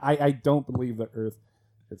listeners, I don't believe the Earth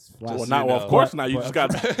is flat. Well, so not you well. know. Of course not. You just got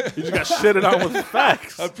shitted on with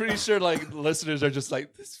facts. I'm pretty sure like listeners are just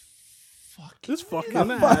like, this fucking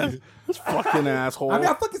Yeah, ass. This fucking asshole. I mean,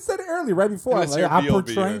 I fucking said it earlier, right before. Unless I'm you're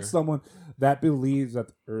B.O.B. portraying or- someone that believes that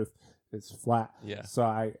the Earth is flat. Yeah. So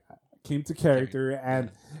I came to character,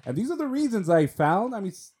 and these are the reasons I found. I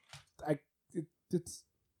mean, it's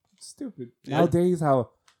stupid Yeah. nowadays.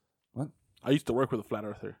 I used to work with a flat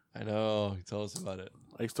earther. I know. Tell us about it.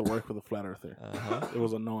 I used to work with a flat earther. Uh-huh. It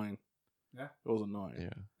was annoying. Yeah. It was annoying.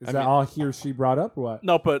 Yeah. Is that all he or she brought up, or what?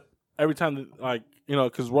 No, but every time,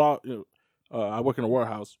 because I work in a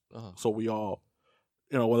warehouse, Uh-huh. so we all,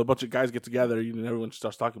 when a bunch of guys get together, everyone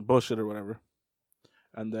starts talking bullshit or whatever,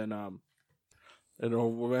 and then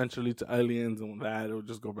eventually to aliens and that, it would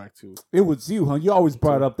just go back to. It was you, huh? You always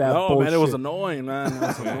brought up that No, bullshit. man, it was annoying, man. It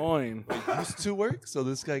was annoying. Wait, he used to work? So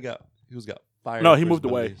this guy got fired. No, for he his moved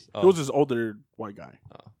away. beliefs. He was this older white guy.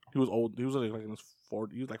 Oh. He was old. He was like in his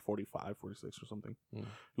 40s. He was like 45, 46 or something. Mm.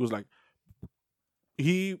 He was like,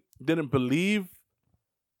 he didn't believe.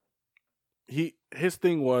 His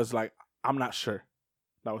thing was like, I'm not sure.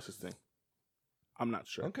 That was his thing. I'm not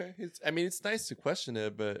sure. Okay. It's nice to question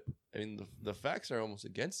it, but I mean, the facts are almost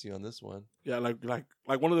against you on this one. Yeah, like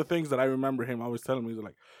one of the things that I remember him always telling me is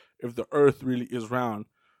like, if the Earth really is round,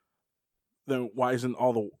 then why isn't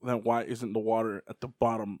the water at the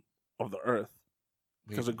bottom of the Earth?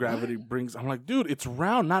 Because of gravity brings. I'm like, dude, it's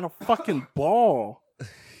round, not a fucking ball.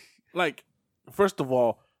 Like, first of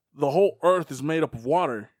all, the whole Earth is made up of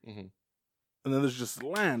water, Mhm. and then there's just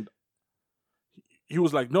land. He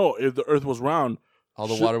was like, no, if the Earth was round, All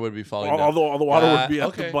the water would be falling down. all the water would be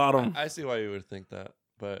at the bottom. I see why you would think that,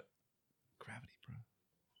 but gravity,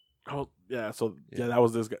 bro. Oh yeah, so Yeah. that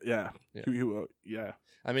was this guy. Yeah, Yeah. yeah.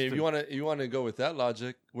 I mean, if you want to go with that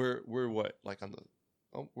logic, we're what, like on the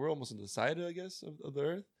we're almost on the side, I guess, of the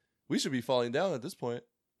Earth. We should be falling down at this point.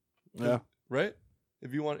 Yeah. Right.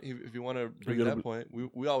 If you want to bring gonna that be- point,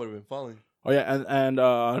 we all would have been falling. Oh yeah, and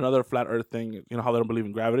another flat Earth thing. You know how they don't believe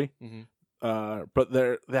in gravity. Mm-hmm. But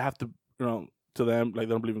they have to, you know, to them, like,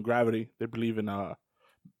 they don't believe in gravity. They believe in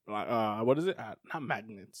what is it? Not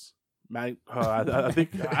magnets. I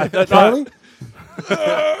think Charlie?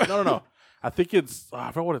 no. I think it's I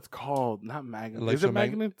forgot what it's called. Not magnets. Is it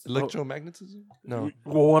magnets? Electromagnetism? No.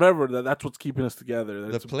 Well, whatever. That's what's keeping us together.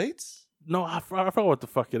 The That's, plates? no, I forgot what the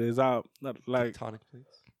fuck it is. Not like Tectonic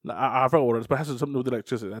plates. I forgot what it is, but it has something to do with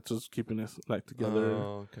electricity. That's what's keeping us like together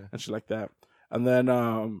Oh, okay. and shit like that. And then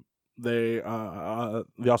they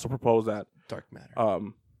also propose that Dark matter.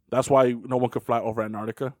 that's why no one could fly over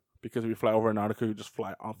Antarctica, because if you fly over Antarctica, you just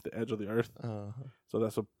fly off the edge of the Earth. So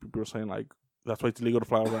that's what people are saying. Like, that's why it's illegal to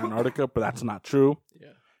fly over Antarctica, but that's not true. Yeah.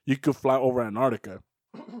 You could fly over Antarctica,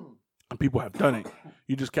 and people have done it.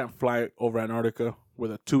 You just can't fly over Antarctica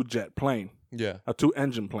with a 2-jet plane, Yeah. a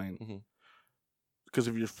 2-engine plane. Mhm. Because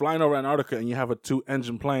if you're flying over Antarctica and you have a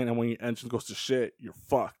 2-engine plane, and when your engine goes to shit, you're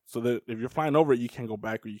fucked. So that if you're flying over it, you can't go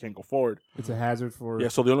back or you can't go forward. It's a hazard for. Yeah,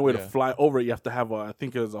 so the only way to Yeah. fly over it, you have to have I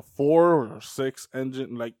think it's a 4 or 6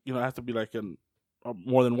 engine. Like, you know, it has to be like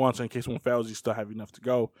more than one, so in case one fails, you still have enough to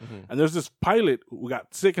go. Mhm. And there's this pilot who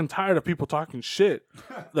got sick and tired of people talking shit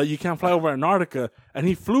that you can't fly over Antarctica, and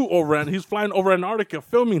he flew over and he's flying over Antarctica,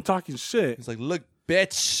 filming, talking shit. It's like, look,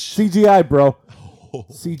 bitch. CGI, bro.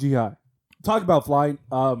 CGI. Talk about flying.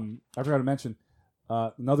 I forgot to mention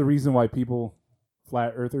another reason why people,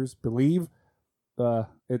 flat earthers, believe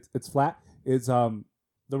it's flat is the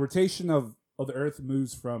rotation of the Earth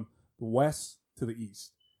moves from the west to the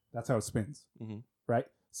east. That's how it spins, Mhm. right?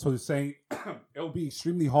 So they're saying it'll be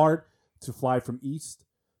extremely hard to fly from east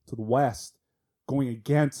to the west, going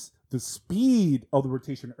against the speed of the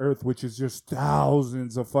rotation of Earth, which is just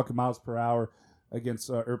thousands of fucking miles per hour, against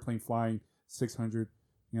airplane flying 600,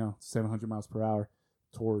 700 miles per hour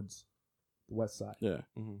towards the west side. Yeah.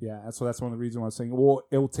 Yeah, so that's one of the reasons why I was saying, well,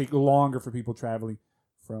 it will take longer for people traveling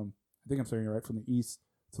from, I think I'm saying it right, from the east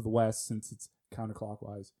to the west, since it's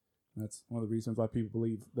counterclockwise. And that's one of the reasons why people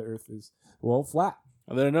believe the Earth is, well, flat.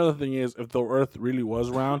 And then another thing is, if the Earth really was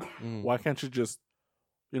round, Mm. why can't you just,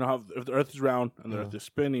 if the Earth is round and the Yeah. Earth is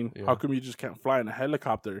spinning, Yeah. how come you just can't fly in a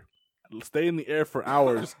helicopter, stay in the air for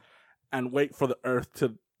hours, and wait for the Earth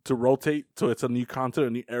to rotate so it's a new continent,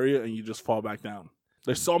 a new area, and you just fall back down?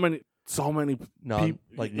 There's so many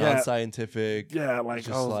Non-scientific. Yeah, like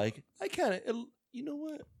Just like, I kind of, you know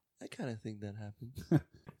what? I kind of think that happens.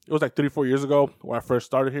 it was like 3-4 years ago when I first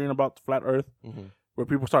started hearing about the flat Earth, where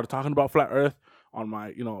people started talking about flat Earth on my,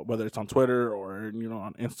 whether it's on Twitter or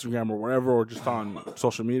on Instagram or wherever, or just on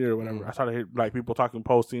social media or whatever. I started hearing like people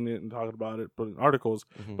posting it and talking about it, putting articles.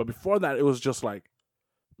 But before that, it was just like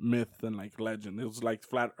myth and like legend. It was like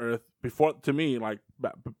flat Earth before, to me, like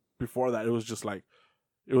before that, it was just like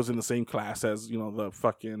it was in the same class as the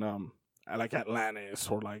fucking like Atlantis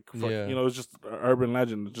or like Yeah. it was just urban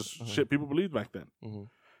legend, just shit people believed back then.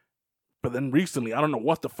 But then recently, I don't know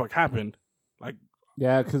what the fuck happened. Like,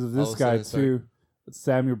 Yeah, because of All this of a guy, sudden it's like- too.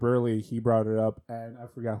 Samuel Burley, he brought it up, and I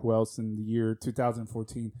forgot who else in the year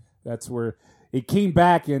 2014. That's where it came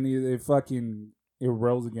back, and it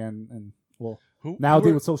rose again. And, well,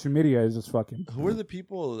 nowadays with social media, it's just fucking... Who are the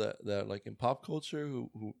people that like in pop culture who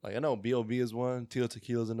like, I know B.O.B. is one, Tila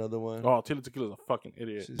Tequila is another one. oh, Tila Tequila's a fucking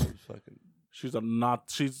idiot. She's a fucking She's a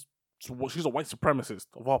white supremacist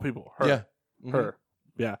of all people. Her. yeah. Mhm. Her.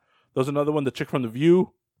 Yeah. There's another one, the chick from The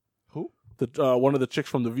View. Who? The one of the chicks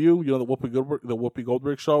from The View. The Whoopi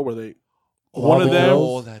Goldberg show where they All one of the them. girls?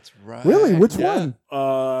 Oh, that's right. Really? Which Yeah.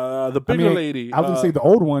 one? The bigger lady. I was going to say the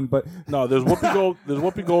old one, but... No, there's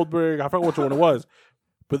Whoopi Goldberg. I forgot which one it was.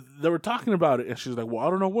 But they were talking about it, and she's like, "Well, I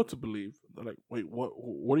don't know what to believe." They're like, "Wait,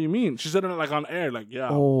 what do you mean?" She said it like on air, like, "Yeah."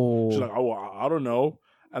 Oh. She's like, "Oh, I don't know."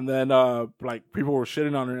 And then like people were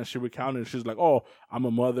shitting on her, and she recounted. And she's like, "Oh, I'm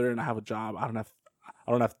a mother and I have a job. I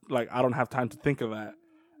don't have time to think of that."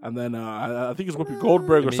 And then I think it's Whoopi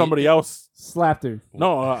Goldberg or somebody else. Slapped her.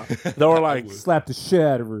 No, they were like, Slapped the shit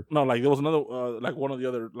out of her. no, like there was another like one of the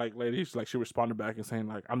other like ladies, like she responded back and saying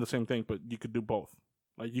like, "I'm the same thing, but you could do both.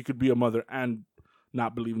 Like you could be a mother and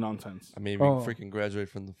not believe nonsense." I mean, Oh. we freaking graduate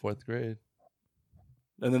from the 4th grade.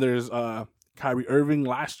 And then there's Kyrie Irving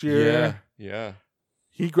last year. Yeah.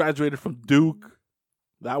 He graduated from Duke.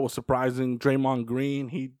 That was surprising. Draymond Green,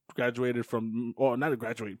 he graduated from, well, not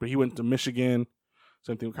graduate, but he went to Michigan.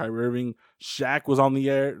 Same thing with Kyrie Irving. Shaq was on the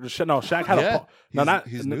air. Shaq had Yeah.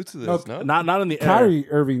 He's new to this, no? not in the air. Kyrie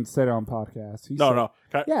Irving said it on podcast. He said, No.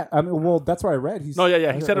 Yeah, I mean, well, that's what I read. He said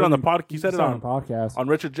it on the podcast. He said it on podcast on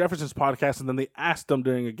Richard Jefferson's podcast, and then they asked him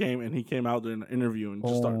during a game, and he came out during an interview and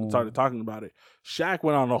just started talking about it. Shaq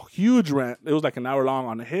went on a huge rant. It was like an hour long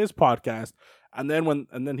on his podcast, and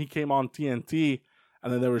then he came on TNT,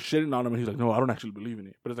 and then they were shitting on him, and he's like, "No, I don't actually believe in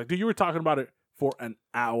it." But it's like, dude, you were talking about it for an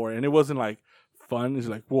hour, and it wasn't like fun. He's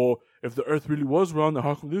like, well, if the Earth really was round, then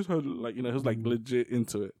how come this? Like, he was like legit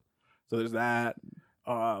into it. So there's that.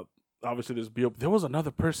 Obviously, there's B.O.B. There was another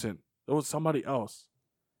person. There was somebody else.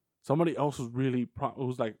 Somebody else was really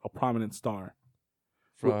who's like a prominent star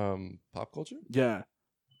from pop culture. Yeah,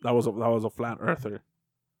 that was a flat earther.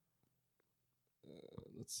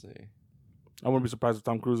 Let's see. I wouldn't be surprised if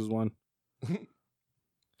Tom Cruise is one.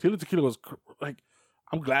 Tila Tequila was like,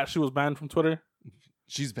 I'm glad she was banned from Twitter.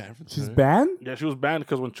 She's banned from She's Twitter. banned? Yeah, she was banned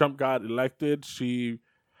because when Trump got elected, she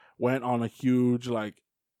went on a huge like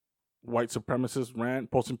white supremacist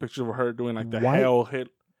rant, posting pictures of her doing like the hell hit.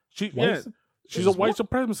 She's a white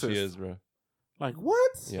supremacist. She is, bro. Like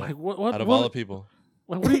what? Yeah. Like what? Out of all the people.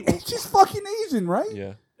 What do you, She's fucking Asian, right?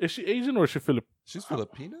 Yeah. is she Asian or is she Filipino? She's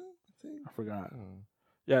Filipino, I think. I forgot. Oh.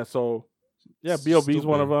 Yeah, so B.O.B. is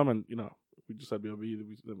one of Stupid. them, and we just said B.O.B.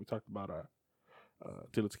 Then we talked about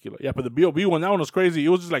Tila Tequila. Yeah, but the B.O.B. one, that one was crazy. It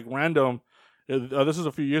was just like random. This is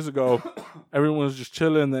a few years ago. Everyone was just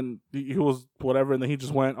chilling, and he was whatever, and then he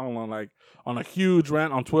just went on a huge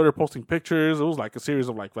rant on Twitter, posting pictures. It was like a series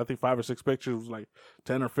of like I think 5 or 6 pictures. It was like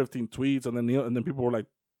 10 or 15 tweets, and then people were like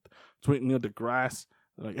tweeting Neil deGrasse.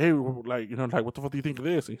 Like, hey, like, what the fuck do you think of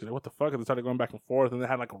this? And he's like, what the fuck? And they started going back and forth, and they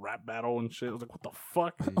had like a rap battle and shit. I was like, what the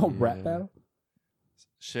fuck? Oh, rap battle?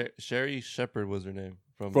 Sherry Shepherd was her name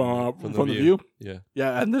from the View. Yeah,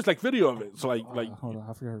 yeah, and there's like video of it. So like hold on,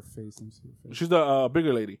 I forgot her face. Let me see her face. she's the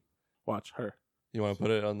bigger lady. Watch her. you want to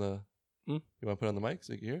put it on the Hmm? you want to put it on the mic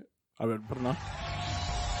so you can hear it? I better put it on.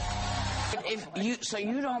 So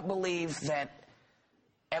you don't believe that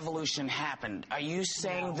evolution happened? Are you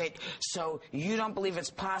saying that? So you don't believe it's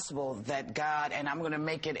possible that God, and I'm going to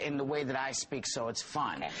make it in the way that I speak, so it's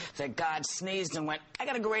fun. That God sneezed and went, "I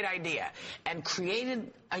got a great idea," and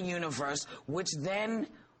created a universe, which then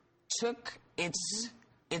took its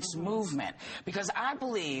movement. Because I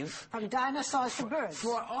believe from dinosaurs to birds,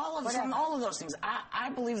 from all of those things, I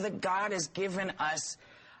believe that God has given us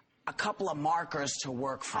a couple of markers to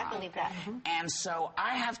work from. I believe that. Mm-hmm. And so I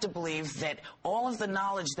have to believe that all of the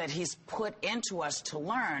knowledge that he's put into us to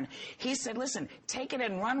learn, he said, listen, take it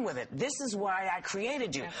and run with it. This is why I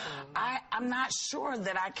created you. I'm not sure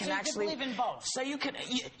that I can actually... You believe in both. So you can't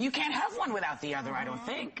have one without the other, I don't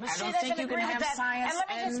think. But I don't think you can have science and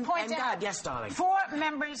let me just point and out, God. Yes, darling. 4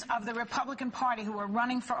 members of the Republican Party who are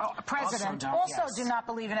running for president also do not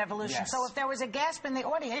believe in evolution. Yes. So if there was a gasp in the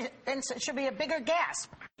audience, then it should be a bigger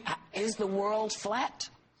gasp. Is the world flat?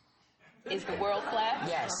 Is the world flat?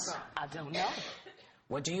 Yes. I don't know.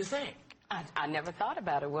 What do you think? I never thought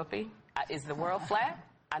about it, Whoopi. Is the world flat?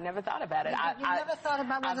 I never thought about it. You never thought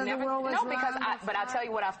about whether the world was no, because round? but I'll tell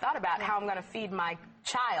you what I've thought about: how I'm going to feed my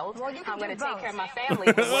child, Well, you how I'm can going do to take both. care of my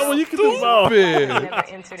family. Well, you can do both. I've never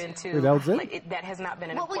entered into. Wait, that was it? That has not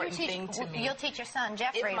been an What will you important thing teach? to me. You'll teach your son If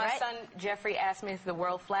Jeffrey, my right? son Jeffrey asked me, "Is the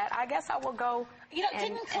world flat?" I guess I will go.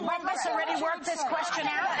 Didn't Columbus already work this question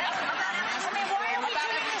out? I mean, why are we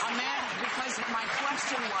doing this? I'm mad because my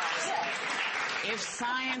question was, if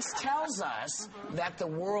science tells us that the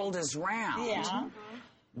world is round,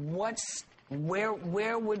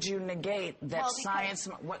 where would you negate that science?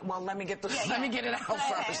 Well, let me get let me get it out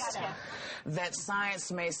first. That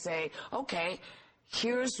science may say, okay,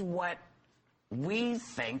 here's what we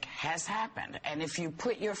think has happened. And if you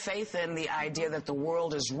put your faith in the idea that the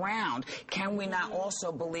world is round, can we not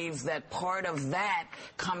also believe that part of that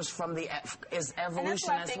comes from is And evolution that's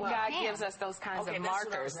why I as think well? God gives us those kinds Okay, of that's what I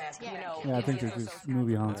markers. was asking. Yeah, I think there's this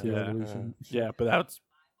movie Haunted Evolution. Yeah, but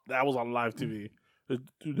that was on live TV. Do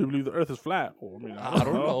you believe the Earth is flat? Well, I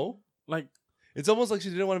don't know. Like, It's almost like she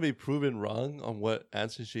didn't want to be proven wrong on what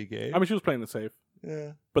answer she gave. I mean, she was playing it safe.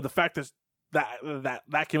 Yeah. But the fact is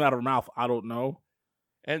that came out of her mouth, I don't know.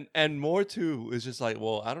 And more too is just like,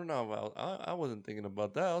 well, I don't know about. I wasn't thinking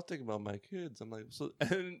about that. I was thinking about my kids. I'm like, so.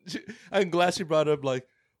 And I'm glad she brought up like,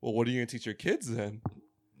 well, what are you gonna teach your kids then?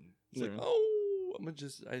 It's like, oh,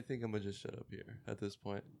 I think I'm gonna just shut up here at this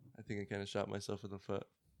point. I think I kind of shot myself in the foot.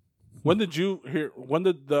 When did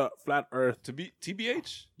the flat Earth? To be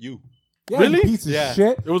TBH, you. Yeah, Really? you piece of Yeah.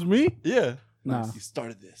 shit. It was me. Yeah. Nah. You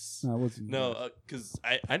started this. No, it wasn't. No, because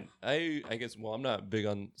I guess, well, I'm not big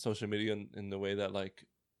on social media in the way that like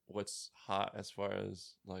what's hot as far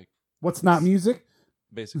as like What's not music?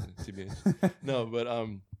 basically TBH. No, but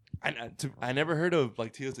I never heard of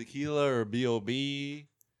like Tio Tequila or B.O.B.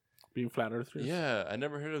 Being flat earthers. Yeah, I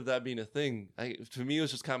never heard of that being a thing. To me, it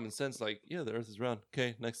was just common sense. Like, yeah, the Earth is round.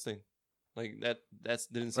 Okay, next thing. Like that's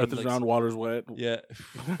didn't seem Earth is like round, water's wet. Yeah,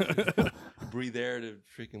 breathe air to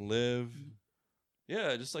freaking live.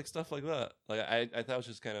 Yeah, just like stuff like that. Like I thought it was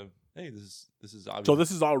just kind of, hey, this is obvious. So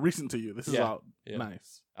this is all recent to you. This is all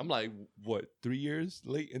nice. I'm like, what, 3 years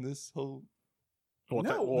late in this whole?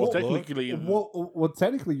 Well, technically,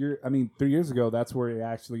 technically, 3 years ago, that's where it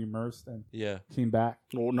actually immersed and came back.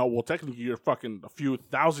 Well, technically, you're fucking a few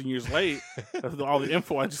thousand years late. That's all the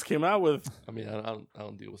info I just came out with. I mean, I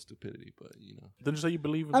don't deal with stupidity, but you know. Didn't you say you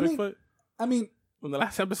believe in Bigfoot? In the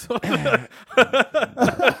last episode.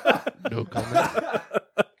 No comment.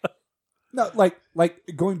 No, like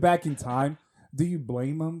going back in time. Do you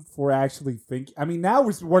blame them for actually thinking? I mean, now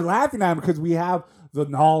we're laughing at them because we have the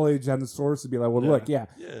knowledge and the source to be like, well, look,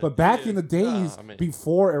 but back in the days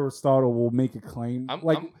before Aristotle will make a claim, I'm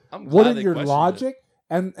wouldn't your logic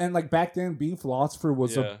and like back then being philosopher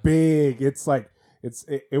was a big. It's like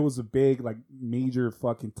it was a big like major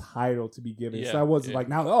fucking title to be given. So I wasn't like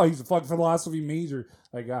now. Oh, he's a fucking philosophy major.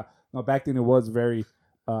 Like no, back then it was very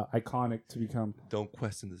iconic to become. Don't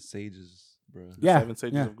question the sages. Bro. The 7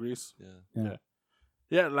 sages of Greece.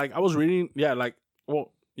 Yeah. Like I was reading. Yeah, like I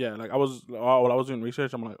was while I was doing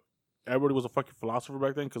research. I'm like, everybody was a fucking philosopher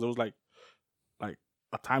back then because it was like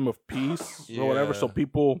a time of peace or whatever. So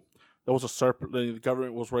people, there was a surplus. The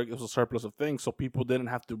government was working. It was a surplus of things, so people didn't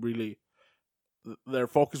have to really. Their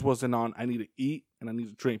focus wasn't on I need to eat and I need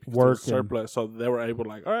to drink because there was surplus. So they were able to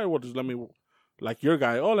like, all right, well, just let me. Like your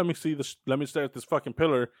guy, let me see this. Let me stare at this fucking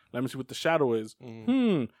pillar. Let me see what the shadow is.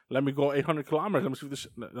 Let me go 800 kilometers. Let me see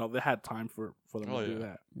what no, they had time for them to do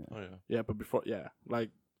that. Yeah, but before, but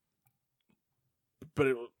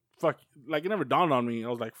it fuck. Like it never dawned on me. I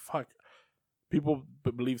was like, fuck. People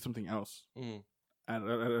believe something else at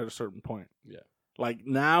a certain point. Yeah, like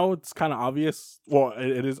now it's kind of obvious. Well,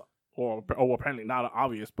 it is. Well, apparently not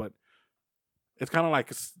obvious, but it's kind of like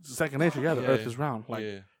it's second nature. Yeah, the Earth is round.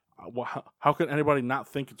 Like. Well, how can anybody not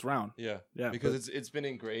think it's round? Yeah, because it's been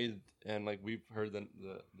engraved and like we've heard the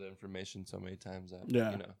information so many times that you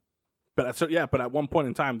know. But at one point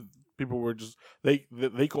in time, people were just they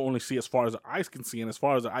could only see as far as the eyes can see, and as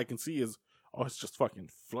far as the eye can see is it's just fucking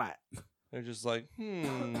flat. They're just like, you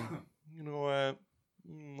know what?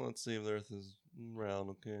 Let's see if the Earth is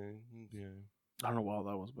round. Okay. I don't know what all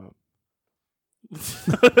that was about.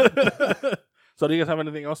 So, do you guys have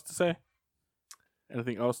anything else to say?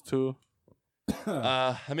 Anything else too?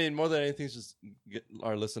 I mean, more than anything, it's just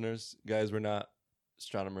our listeners, guys. We're not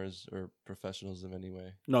astronomers or professionals in any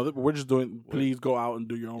way. No, we're just doing. Please go out and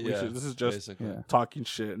do your own research. This is just talking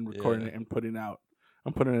shit and recording it and putting it out.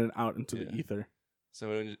 I'm putting it out into the ether.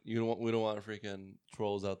 So we don't want freaking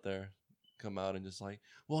trolls out there come out and just like,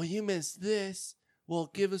 well, you missed this. Well,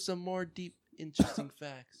 give us some more deep, interesting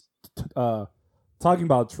facts. Talking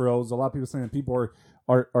about trolls, a lot of people saying that people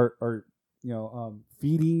are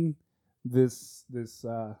feeding this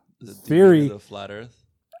theory of the flat Earth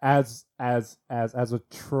as a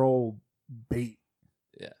troll bait.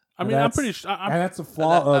 Yeah, I mean, I'm pretty sure, and that's a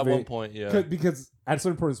flaw of at one point. Yeah, because at a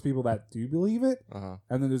certain point, there's people that do believe it, uh-huh.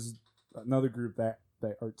 and then there's another group that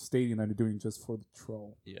are stating that they're doing it just for the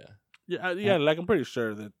troll. Yeah. Like I'm pretty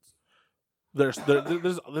sure that there's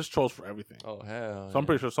trolls for everything. Oh hell! So I'm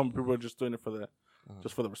pretty sure some people are just doing it for the.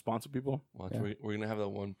 Just for the responsive people. Watch, we're gonna have that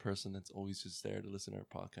one person that's always just there to listen to our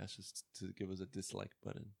podcast, just to give us a dislike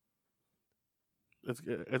button. It's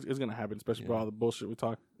gonna happen, especially for all the bullshit we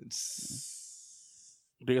talk. Do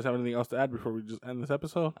you guys have anything else to add before we just end this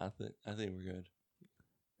episode? I think we're good.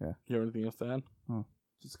 Yeah. You have anything else to add?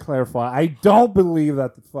 Just clarify. I don't believe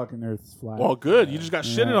that the fucking Earth is flat. Well, good. You just got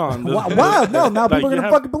shitted on. Wow. No, now people are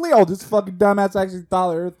gonna fucking believe. Oh, this fucking dumbass actually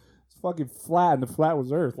thought the Earth fucking flat, and the flat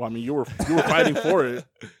was Earth. Well, I mean, you were fighting for it.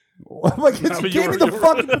 Like, you gave me the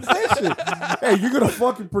fucking position. Hey, you're gonna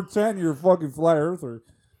fucking pretend you're a fucking flat earther.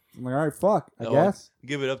 I'm like, all right, fuck. I guess.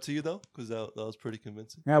 Give it up to you though, because that was pretty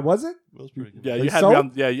convincing. Yeah, was it? It was pretty convincing.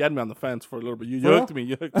 Yeah, you had me on the fence for a little bit. You hooked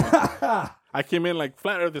me. I came in like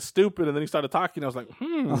flat Earth is stupid, and then he started talking. I was like,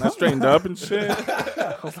 I straightened up and shit.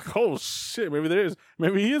 I was like, oh shit,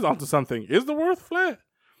 maybe he is onto something. Is the Earth flat?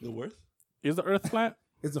 The Earth? Is the Earth flat?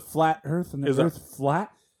 Is a flat Earth and the Earth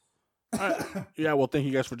flat? Yeah, well, thank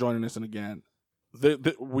you guys for joining us. And again,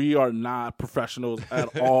 we are not professionals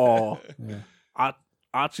at all.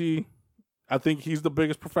 Achi, I think he's the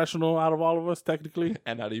biggest professional out of all of us, technically.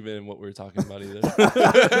 And not even in what we're talking about either.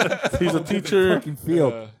 He's a teacher. Fucking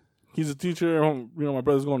field. He's a teacher. My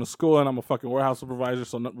brother's going to school, and I'm a fucking warehouse supervisor.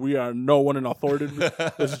 So we are no one in authority.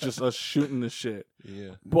 This is just us shooting this shit.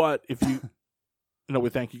 Yeah. But if you, we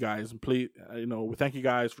thank you guys, and please, we thank you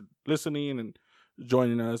guys for listening and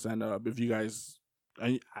joining us. And if you guys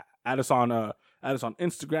add us on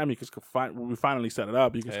Instagram, you can find. We finally set it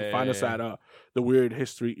up. You can find us at the Weird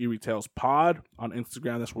History Eerie Tales Pod on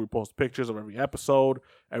Instagram. That's where we post pictures of every episode,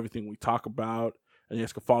 everything we talk about. And you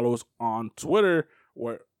guys can follow us on Twitter,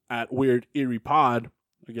 where at Weird Eerie Pod.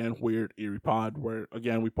 Again, Weird Eerie Pod, where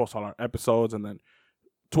again we post all our episodes. And then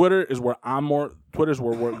Twitter is where Twitter's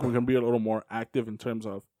where we're going to be a little more active in terms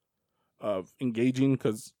of engaging,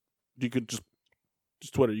 because you could just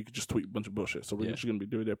Twitter, you could just tweet a bunch of bullshit. So we're just going to be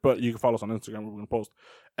doing that. But you can follow us on Instagram. We're going to post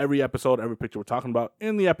every episode, every picture we're talking about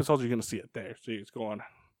in the episodes. You're going to see it there. So you just go on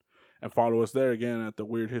and follow us there again at the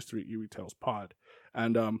Weird History Eerie Tales Pod.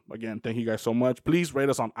 And again, thank you guys so much. Please rate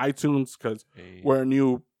us on iTunes, because we're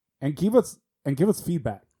new. And give us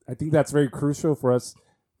feedback. I think that's very crucial for us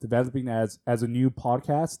developing as a new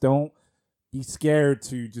podcast. Don't be scared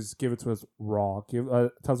to just give it to us raw. Tell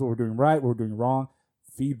us what we're doing right, what we're doing wrong.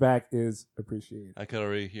 Feedback is appreciated. I could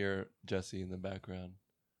already hear Jesse in the background.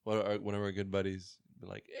 One of our good buddies be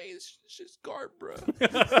like, "Hey, this shit's garb, bro."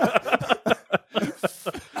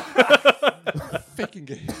 Fucking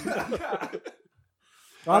gay.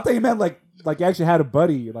 I thought you meant like you actually had a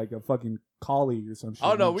buddy, like a fucking colleague or some shit.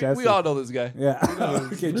 Oh no, we all know this guy. Yeah.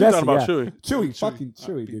 Okay, We're Jesse, talking about Chewy. Chewy, fucking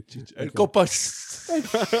Chewy, dude. Okay. Go punch.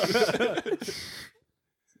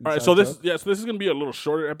 All right, so this is gonna be a little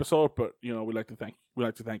shorter episode, but we like to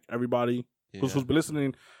thank everybody who's been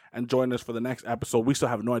listening and joining us for the next episode. We still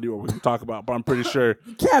have no idea what we're gonna talk about, but I'm pretty sure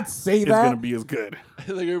you can't say it's gonna be as good.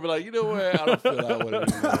 They're gonna be like, you know what? I don't feel that way anymore.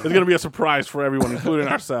 It's gonna be a surprise for everyone, including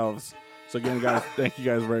ourselves. So again, guys, thank you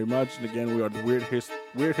guys very much. And again, we are the Weird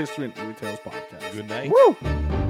History and Eerie Tales Podcast. Good night. Woo!